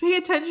 just pay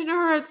attention to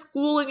her at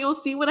school and you'll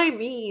see what I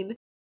mean.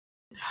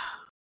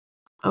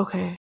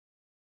 Okay.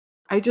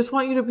 I just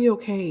want you to be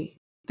okay.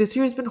 This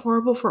year's been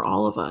horrible for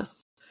all of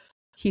us,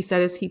 he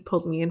said as he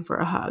pulled me in for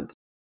a hug.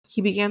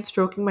 He began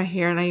stroking my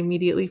hair and I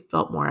immediately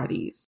felt more at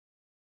ease.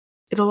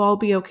 It'll all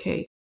be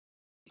okay.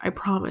 I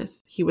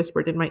promise, he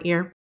whispered in my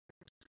ear.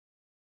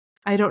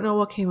 I don't know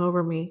what came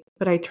over me,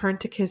 but I turned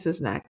to kiss his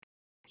neck.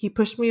 He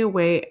pushed me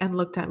away and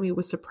looked at me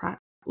with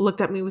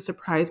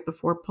surprise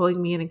before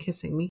pulling me in and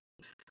kissing me.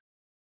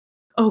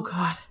 Oh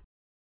God.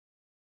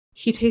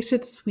 He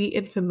tasted sweet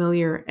and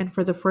familiar, and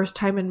for the first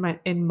time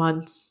in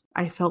months,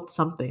 I felt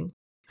something.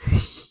 And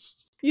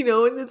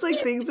it's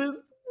like things are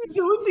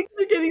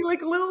getting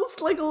like a little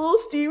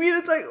steamy, and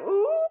it's like,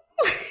 ooh.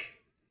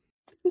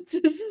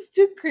 This is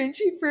too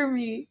cringy for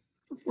me.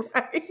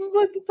 Right? This is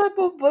like the type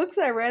of books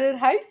I read in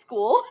high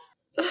school.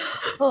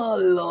 Oh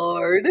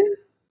Lord.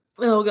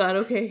 Oh God,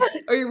 okay.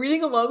 Are you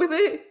reading along with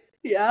it?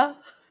 Yeah.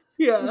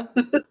 Yeah.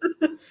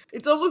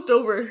 It's almost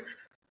over.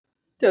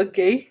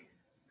 Okay.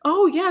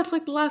 Oh yeah, it's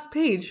like the last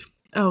page.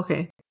 Oh,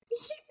 okay.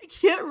 I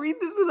can't read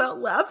this without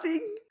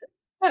laughing.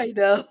 I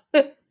know.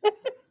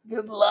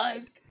 Good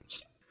luck.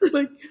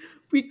 Like,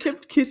 we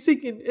kept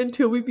kissing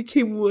until we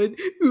became one.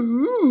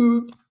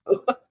 Ooh.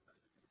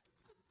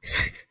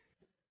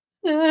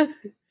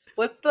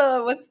 What's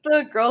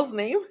the girl's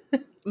name?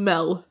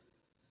 Mel.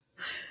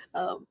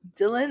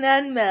 Dylan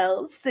and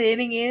Mel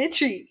sitting in a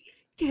tree.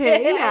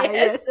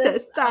 K-I-S-S-I-N-G.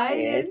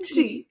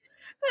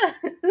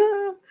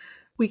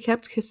 We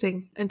kept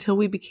kissing until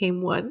we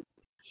became one.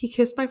 He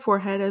kissed my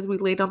forehead as we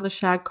laid on the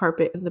shag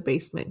carpet in the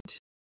basement.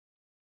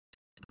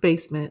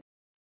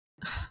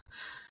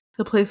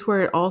 The place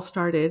where it all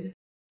started.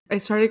 I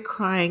started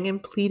crying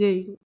and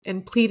pleaded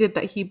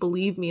that he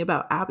believe me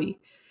about Abby.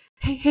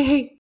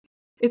 Hey,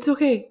 it's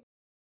okay.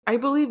 I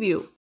believe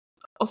you.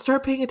 I'll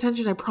start paying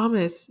attention, I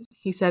promise,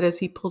 he said as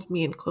he pulled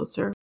me in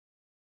closer.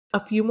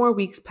 A few more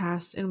weeks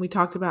passed and we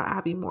talked about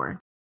Abby more.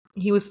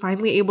 He was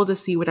finally able to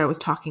see what I was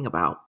talking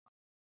about.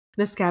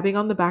 The scabbing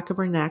on the back of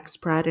her neck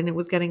spread and it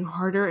was getting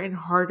harder and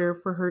harder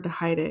for her to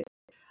hide it.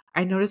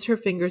 I noticed her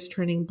fingers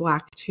turning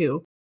black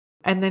too.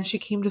 And then she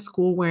came to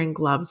school wearing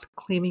gloves,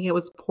 claiming it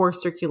was poor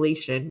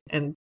circulation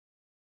and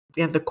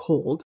the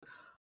cold.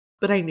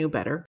 But I knew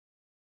better.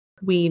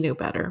 We knew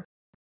better.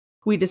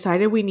 We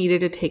decided we needed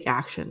to take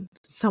action.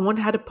 Someone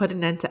had to put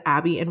an end to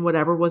Abby and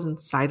whatever was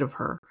inside of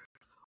her.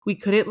 We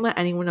couldn't let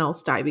anyone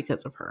else die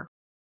because of her.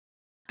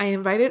 I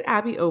invited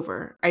Abby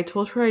over. I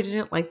told her I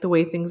didn't like the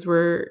way things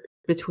were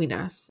between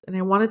us, and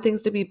I wanted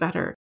things to be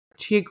better.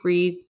 She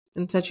agreed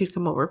and said she'd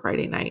come over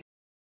Friday night.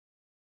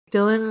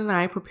 Dylan and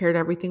I prepared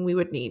everything we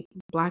would need.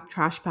 Black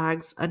trash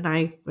bags, a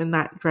knife, and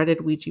that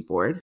dreaded Ouija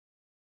board.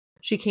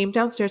 She came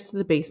downstairs to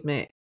the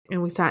basement,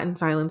 and we sat in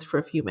silence for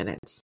a few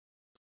minutes.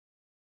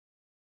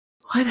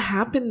 What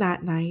happened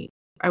that night?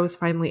 I was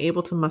finally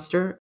able to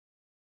muster.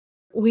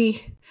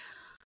 We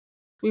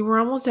were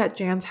almost at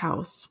Jan's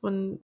house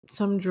when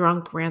some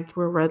drunk ran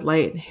through a red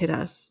light and hit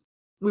us.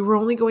 We were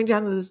only going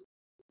down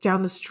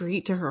the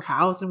street to her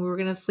house, and we were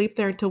going to sleep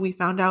there until we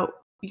found out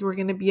you were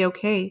going to be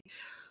okay.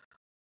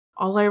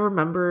 All I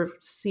remember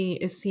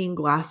seeing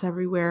glass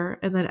everywhere,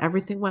 and then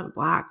everything went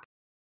black.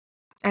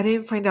 I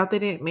didn't find out they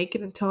didn't make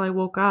it until I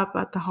woke up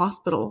at the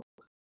hospital,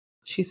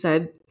 she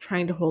said,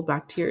 trying to hold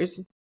back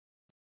tears.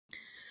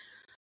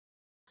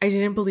 I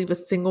didn't believe a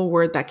single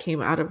word that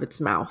came out of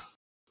its mouth.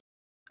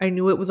 I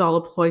knew it was all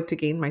a ploy to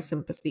gain my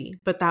sympathy,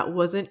 but that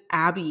wasn't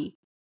Abby.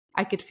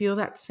 I could feel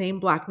that same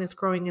blackness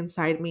growing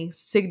inside me,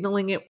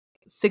 signaling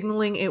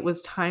it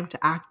was time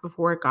to act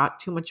before it got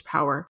too much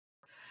power.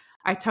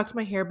 I tucked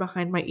my hair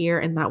behind my ear,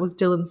 and that was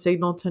Dylan's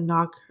signal to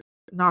knock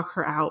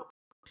her out.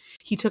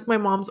 He took my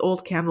mom's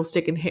old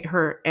candlestick and hit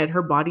her, and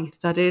her body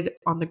thudded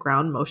on the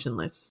ground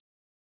motionless.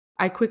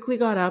 I quickly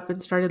got up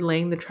and started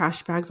laying the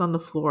trash bags on the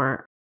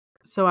floor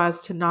so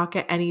as to not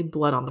get any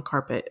blood on the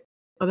carpet.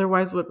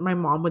 Otherwise, my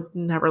mom would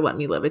never let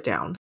me live it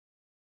down.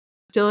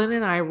 Dylan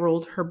and I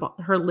rolled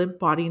her limp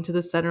body into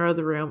the center of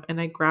the room,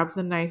 and I grabbed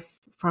the knife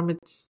from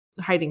its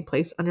hiding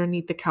place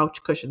underneath the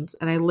couch cushions,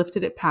 and I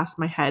lifted it past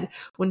my head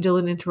when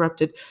Dylan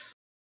interrupted.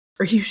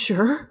 Are you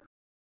sure?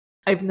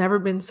 I've never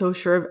been so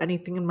sure of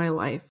anything in my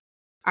life.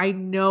 I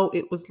know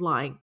it was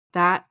lying.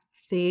 That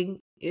thing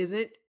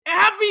isn't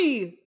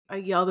Abby! I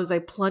yelled as I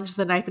plunged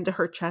the knife into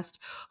her chest,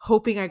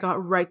 hoping I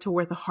got right to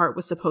where the heart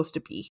was supposed to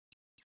be.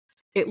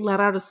 It let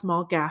out a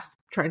small gasp,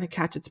 trying to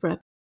catch its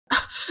breath.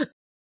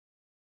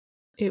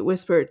 It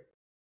whispered,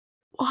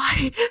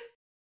 "Why?"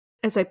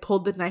 As I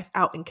pulled the knife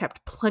out and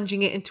kept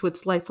plunging it into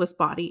its lifeless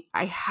body.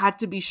 I had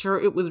to be sure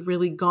it was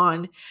really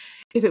gone.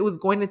 If it was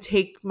going to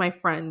take my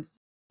friends,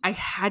 I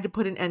had to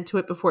put an end to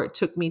it before it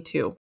took me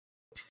too.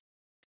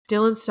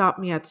 Dylan stopped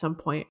me at some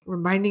point,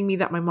 reminding me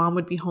that my mom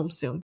would be home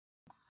soon.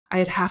 I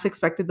had half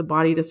expected the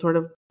body to sort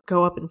of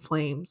go up in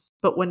flames,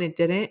 but when it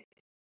didn't,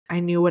 I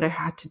knew what I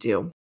had to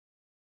do.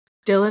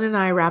 Dylan and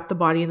I wrapped the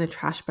body in the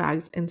trash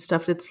bags and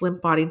stuffed its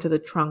limp body into the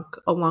trunk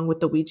along with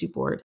the Ouija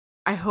board.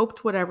 I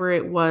hoped whatever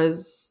it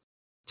was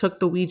took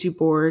the Ouija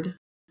board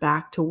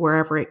back to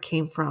wherever it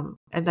came from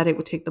and that it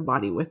would take the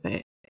body with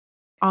it.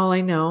 All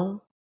I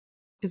know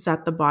is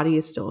that the body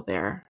is still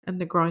there and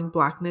the growing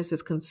blackness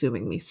is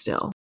consuming me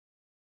still.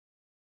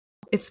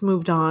 It's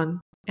moved on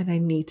and I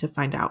need to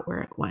find out where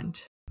it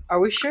went.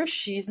 Are we sure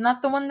she's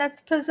not the one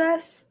that's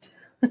possessed?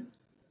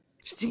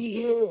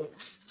 She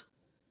is.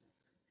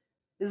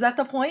 Is that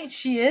the point?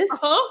 She is?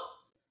 Uh-huh.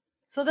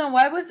 So then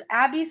why was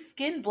Abby's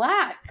skin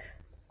black?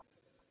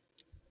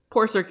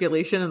 Poor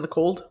circulation in the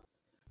cold.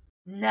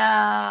 No,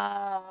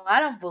 I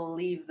don't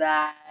believe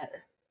that.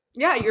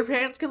 Yeah, your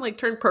pants can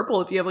turn purple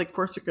if you have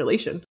poor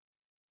circulation.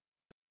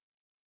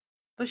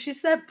 But she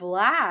said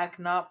black,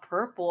 not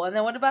purple. And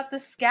then what about the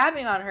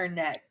scabbing on her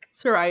neck?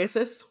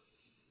 Psoriasis.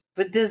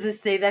 But does it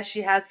say that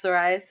she had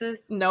psoriasis?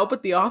 No,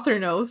 but the author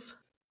knows.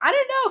 I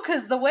don't know,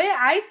 because the way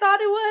I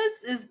thought it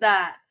was is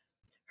that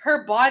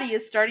her body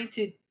is starting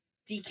to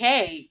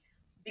decay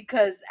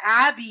because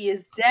Abby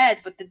is dead,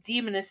 but the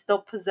demon is still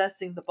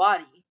possessing the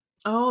body.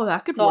 Oh,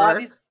 that could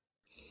work.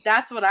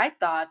 That's what I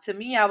thought. To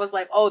me, I was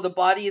like, oh, the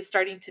body is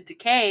starting to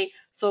decay,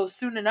 so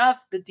soon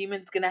enough, the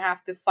demon's going to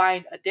have to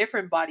find a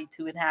different body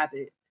to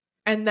inhabit.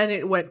 And then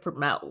it went for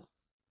Mel.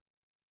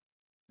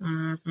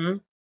 Mm-hmm.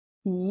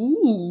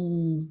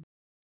 Ooh.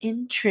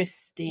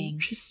 Interesting.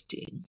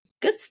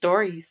 Good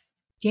stories.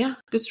 Yeah,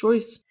 good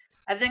stories.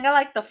 I think I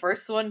like the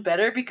first one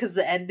better because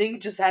the ending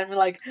just had me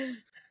like...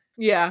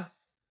 Yeah.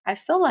 I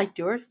still liked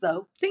yours,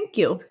 though. Thank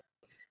you.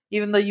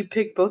 Even though you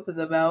picked both of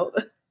them out.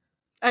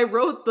 I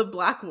wrote the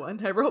black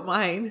one. I wrote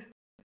mine.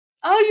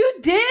 Oh,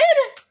 you did?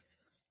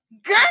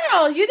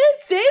 Girl, you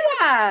didn't say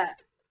that.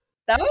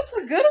 That was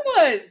a good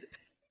one.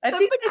 I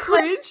think the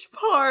cringe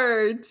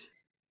part.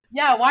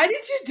 Yeah, why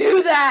did you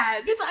do that?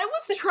 Because I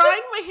was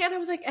trying my hand. I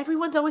was like,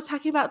 everyone's always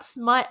talking about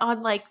smut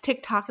on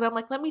TikTok. And I'm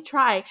like, let me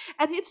try.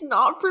 And it's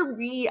not for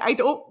me. I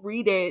don't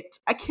read it.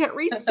 I can't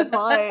read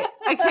smut.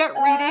 I can't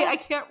read it. I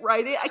can't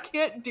write it. I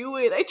can't do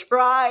it. I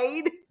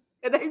tried.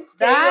 And I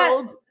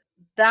failed.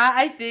 That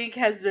I think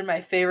has been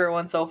my favorite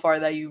one so far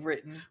that you've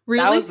written.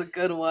 Really? That was a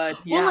good one.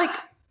 Yeah. Well,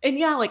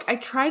 I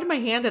tried my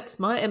hand at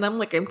smut and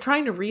I'm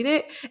trying to read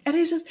it. And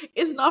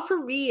it's not for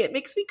me. It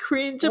makes me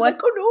cringe. I'm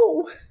oh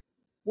no.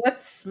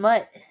 What's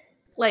smut?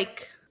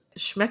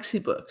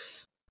 Schmexy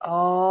books.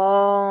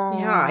 Oh.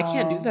 Yeah, I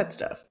can't do that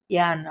stuff.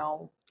 Yeah,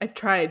 no. I've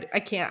tried. I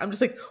can't. I'm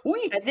just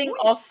I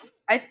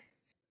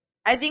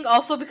think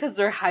also because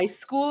they're high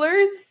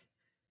schoolers.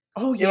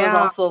 Oh, yeah. It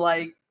was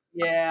also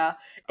yeah.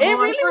 It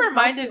really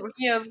reminded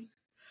me of...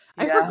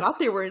 I forgot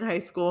they were in high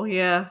school,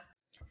 yeah.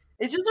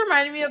 It just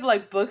reminded me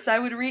of books I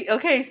would read.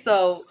 Okay,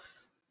 so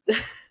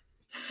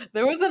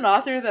there was an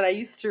author that I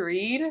used to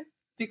read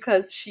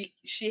because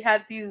she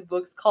had these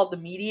books called The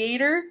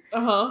Mediator.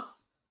 Uh-huh.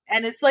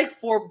 And it's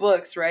 4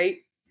 books, right?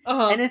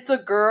 Uh-huh. And it's a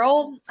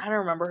girl, I don't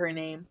remember her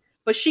name,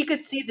 but she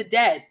could see the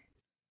dead.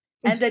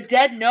 And the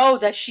dead know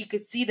that she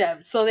could see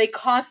them. So they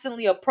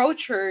constantly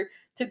approach her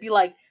to be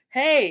like,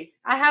 hey,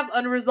 I have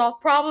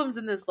unresolved problems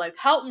in this life.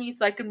 Help me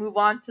so I can move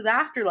on to the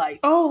afterlife.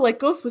 Oh, like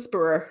Ghost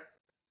Whisperer.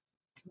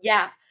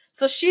 Yeah.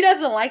 So she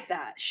doesn't like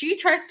that. She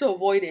tries to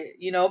avoid it,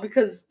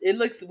 because it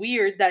looks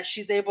weird that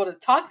she's able to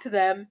talk to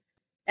them,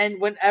 and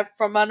when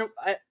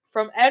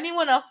from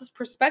anyone else's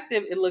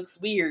perspective, it looks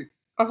weird.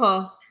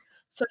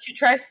 So she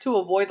tries to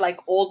avoid like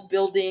old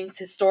buildings,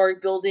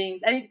 historic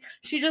buildings, and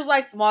she just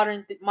likes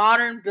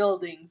modern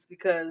buildings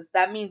because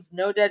that means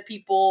no dead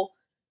people,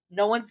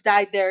 no one's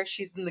died there.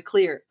 She's in the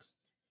clear.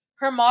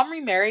 Her mom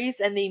remarries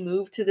and they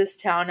move to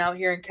this town out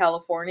here in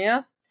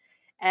California,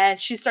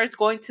 and she starts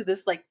going to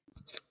this like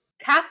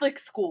Catholic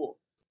school.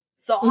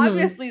 So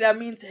obviously that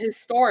means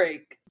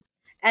historic.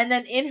 And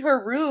then in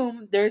her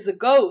room, there's a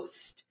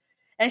ghost.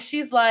 And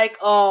she's like,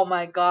 oh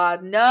my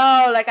God,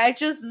 no. Like, I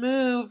just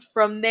moved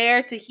from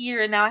there to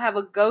here and now I have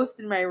a ghost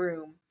in my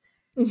room.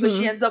 But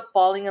she ends up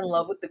falling in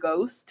love with the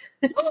ghost.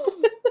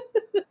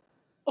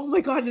 Oh my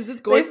God, is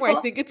this going where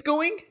I think it's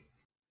going?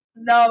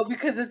 No,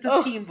 because it's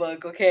a teen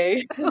book,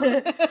 okay?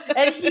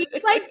 And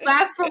he's like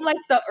back from like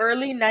the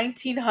early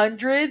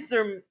 1900s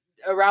or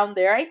around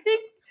there, I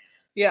think.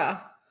 Yeah.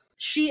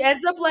 She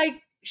ends up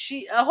like,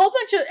 a whole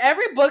bunch of,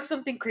 every book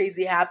something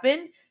crazy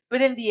happened,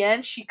 but in the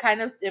end she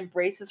kind of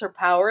embraces her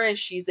power and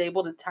she's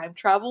able to time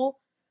travel.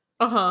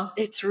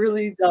 It's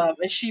really dumb.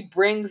 And she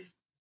brings,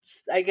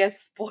 I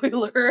guess,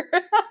 spoiler.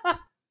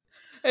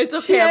 It's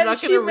okay, I'm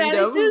not gonna read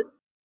them.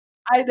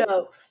 I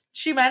know.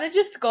 She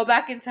manages to go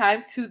back in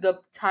time to the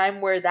time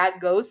where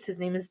that ghost, his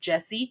name is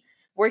Jesse,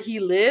 where he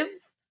lives,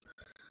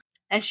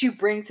 and she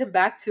brings him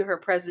back to her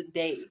present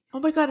day. Oh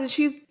my God, and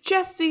she's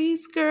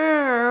Jesse's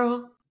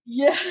girl.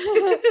 Yeah.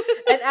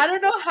 And I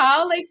don't know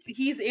how like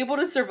he's able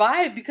to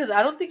survive, because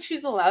I don't think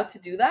she's allowed to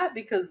do that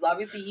because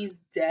obviously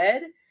he's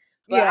dead.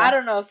 But I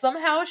don't know.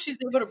 Somehow she's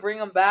able to bring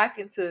him back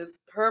into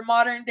her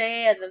modern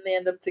day and then they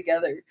end up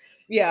together.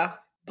 Yeah.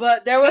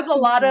 But there was a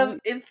lot of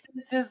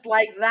instances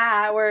like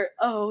that where,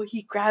 oh,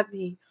 he grabbed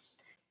me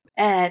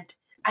and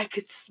I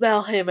could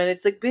smell him. And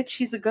it's like, bitch,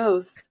 he's a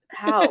ghost.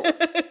 How?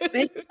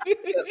 Bitch.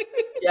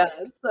 Yeah.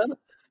 So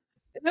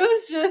it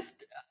was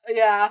just,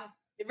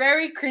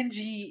 very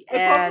cringy.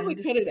 I probably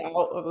cut it out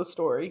of the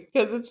story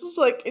because it's just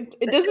like, it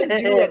doesn't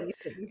do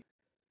anything.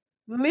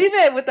 Leave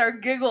it with our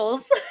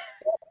giggles.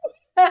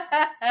 But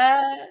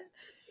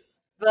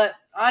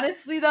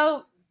honestly,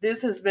 though,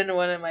 this has been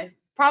one of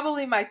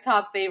probably my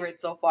top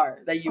favorites so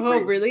far that you've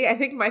written. Really? I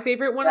think my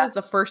favorite one was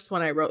the first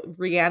one I wrote,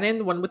 Rhiannon,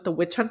 the one with the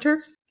witch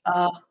hunter.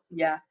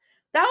 Yeah.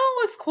 That one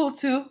was cool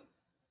too.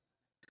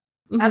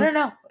 I don't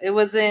know. It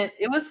was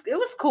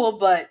cool,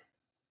 but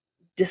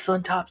this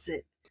one tops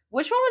it.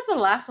 Which one was the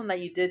last one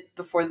that you did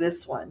before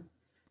this one?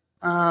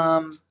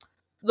 The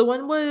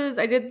one was,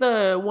 I did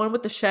the one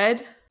with the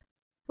shed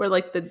where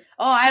like the...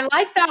 Oh, I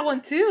like that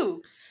one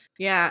too.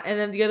 Yeah. And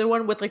then the other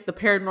one with like the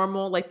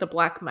paranormal, like the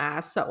black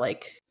mass that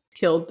like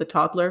killed the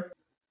toddler.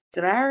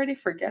 Did I already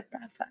forget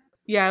that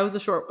fast? Yeah, it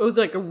was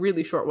like a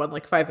really short one,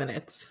 like 5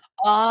 minutes.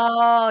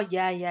 Oh,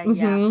 yeah.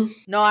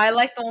 No, I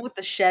like the one with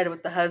the shed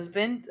with the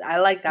husband. I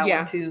like that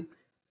one too.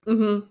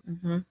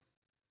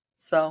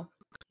 So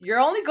you're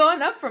only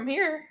going up from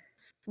here.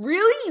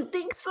 Really? You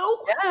think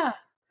so? Yeah.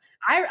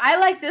 I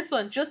like this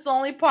one. Just the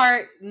only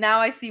part, now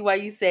I see why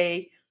you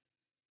say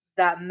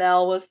that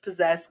Mel was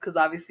possessed, because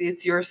obviously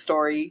it's your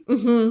story. But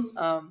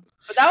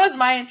that was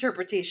my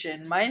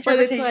interpretation. My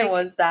interpretation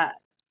was that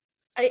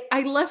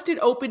I left it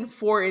open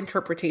for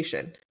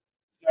interpretation.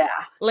 Yeah.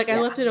 Like,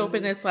 I left it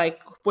open. It's like,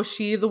 was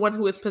she the one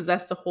who was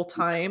possessed the whole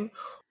time?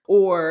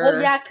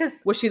 Or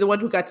was she the one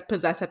who got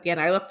possessed at the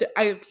end? I left it,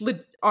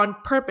 on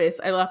purpose,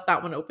 I left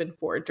that one open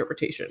for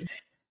interpretation.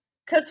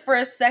 Because for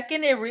a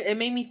second, it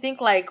made me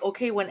think like,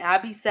 okay, when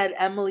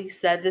Emily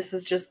said this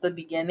is just the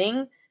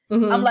beginning,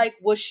 I'm like,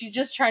 was she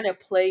just trying to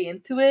play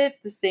into it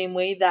the same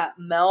way that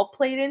Mel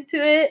played into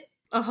it?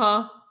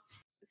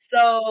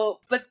 So,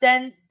 but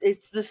then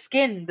it's the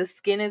skin. The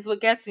skin is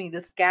what gets me. The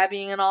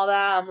scabbing and all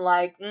that. I'm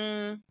like,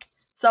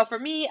 So for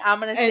me, I'm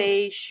going to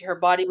say her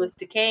body was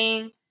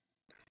decaying.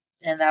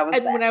 And that was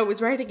when I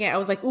was writing it, I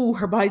was like, ooh,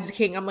 her body's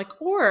decaying. I'm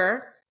like,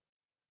 or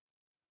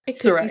it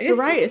could be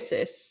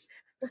psoriasis.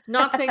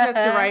 Not saying that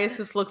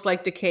psoriasis looks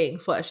like decaying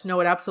flesh. No,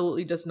 it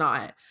absolutely does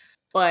not.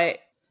 But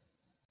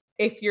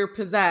if you're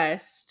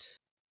possessed,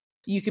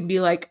 you can be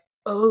like,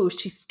 oh,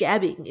 she's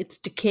scabbing. It's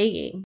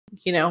decaying.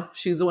 You know,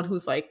 she's the one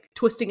who's like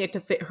twisting it to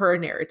fit her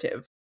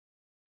narrative.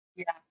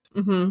 Yeah.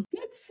 Good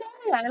say.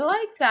 I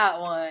like that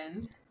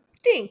one.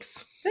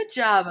 Thanks. Good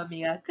job,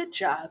 amiga. Good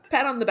job.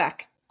 Pat on the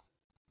back.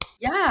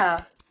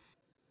 Yeah.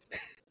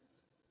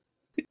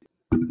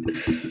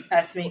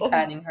 That's me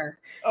patting her.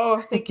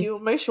 Oh, thank you.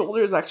 My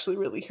shoulders actually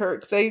really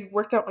hurt because I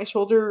worked out my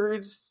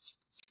shoulders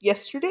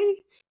yesterday.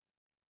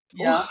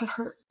 Yeah. Oh, it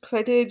hurt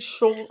because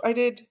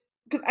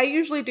because I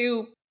usually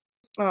do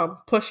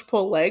push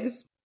pull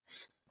legs,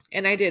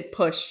 and I did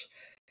push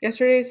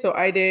yesterday. So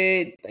I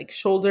did like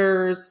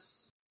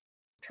shoulders,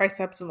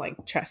 triceps, and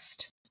like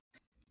chest.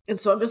 And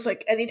so I'm just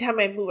like, anytime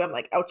I move, I'm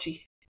like,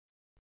 ouchie.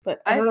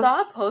 But I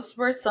saw a post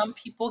where some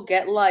people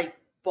get like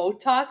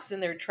Botox in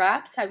their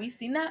traps. Have you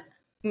seen that?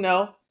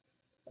 No.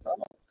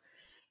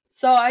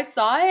 So I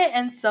saw it,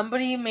 and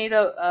somebody made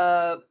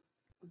a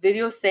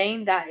videos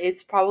saying that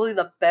it's probably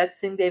the best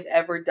thing they've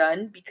ever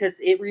done because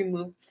it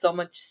removed so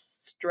much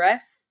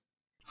stress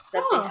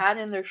that they had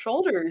in their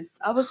shoulders.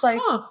 I was like,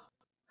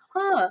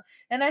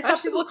 and I saw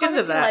people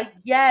commenting like,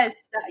 yes,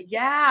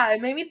 yeah,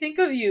 it made me think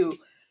of you.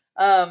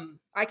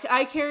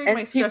 I carried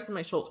my stress in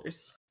my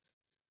shoulders.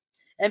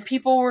 And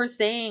people were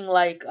saying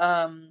like,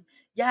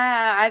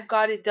 yeah, I've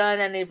got it done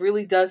and it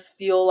really does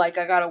feel like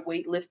I got a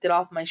weight lifted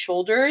off my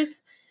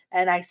shoulders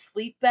and I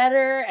sleep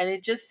better, and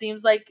it just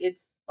seems like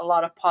it's a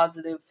lot of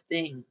positive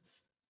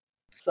things.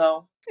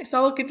 So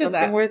I'll look into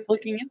something worth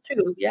looking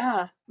into.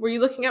 Yeah. Were you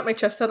looking at my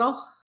chest at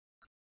all?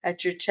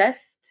 At your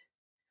chest?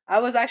 I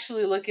was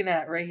actually looking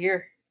at right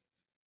here.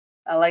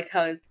 I like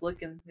how it's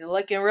looking. You're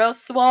looking real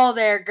swole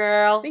there,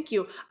 girl. Thank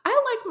you. I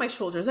like my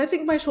shoulders. I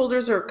think my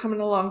shoulders are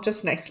coming along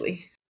just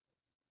nicely.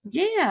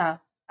 Yeah.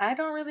 I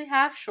don't really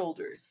have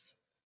shoulders.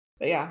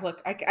 But yeah,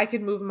 look, I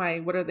can move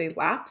my, what are they,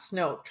 lats?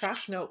 No,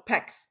 traps? No,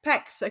 pecs.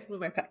 Pecs. I can move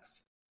my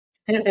pecs.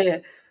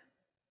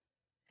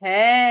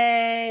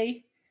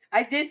 Hey.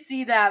 I did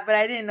see that, but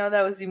I didn't know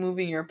that was you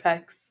moving your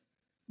pecs.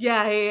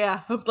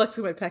 Yeah. I'm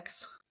flexing my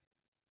pecs.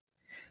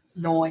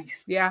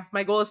 Nice. Yeah,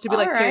 my goal is to be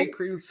like Terry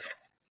Crews.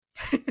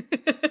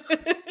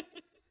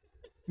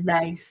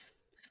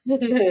 Nice.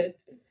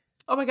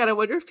 Oh my god, I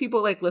wonder if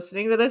people like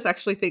listening to this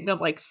actually think I'm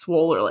like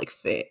swole or like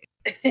fit.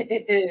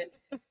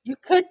 You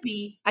could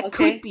be. I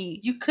could be.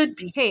 You could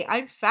be. Hey,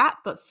 I'm fat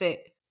but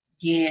fit.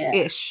 Yeah.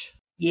 Ish.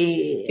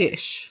 Yeah.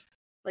 Ish.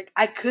 Like,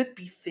 I could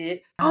be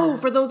fit. Oh,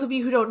 for those of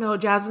you who don't know,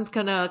 Jasmine's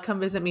gonna come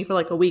visit me for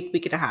like a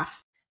week and a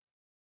half.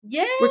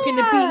 Yeah. We're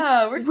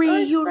gonna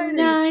be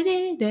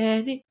reunited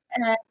and it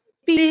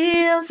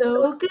feels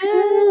so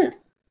good.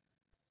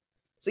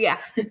 So yeah.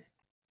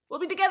 We'll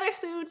be together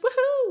soon.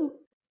 Woohoo!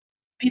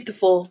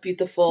 Beautiful.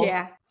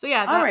 Yeah. So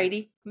yeah.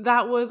 Alrighty.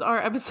 That was our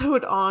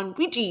episode on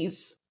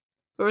Ouijas.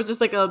 It was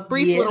just like a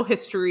brief little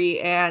history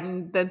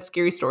and then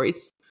scary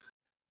stories.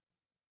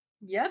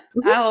 Yep.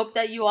 I hope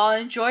that you all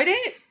enjoyed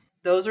it.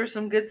 Those were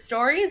some good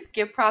stories.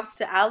 Give props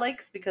to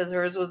Alex because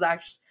hers was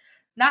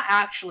not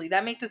actually.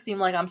 That makes it seem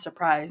like I'm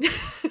surprised.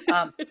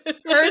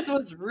 Hers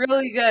was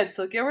really good.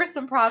 So give her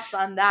some props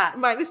on that.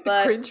 Mine is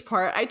the cringe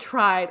part. I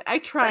tried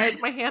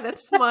my hand at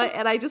smut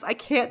and I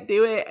can't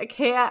do it. I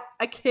can't.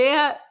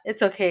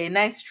 It's okay.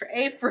 Nice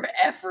try for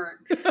effort.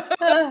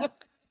 But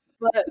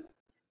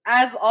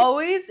as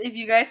always, if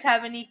you guys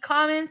have any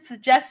comments,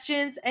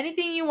 suggestions,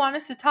 anything you want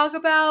us to talk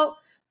about,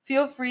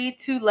 feel free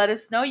to let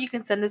us know. You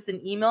can send us an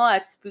email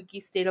at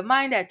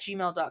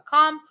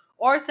spookystateofmind@gmail.com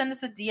or send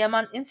us a DM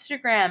on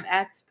Instagram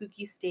at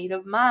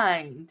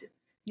spookystateofmind.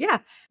 Yeah.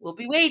 We'll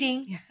be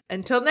waiting. Yeah.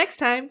 Until next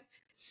time,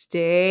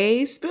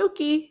 stay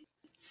spooky.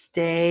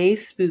 Stay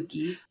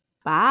spooky.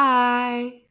 Bye.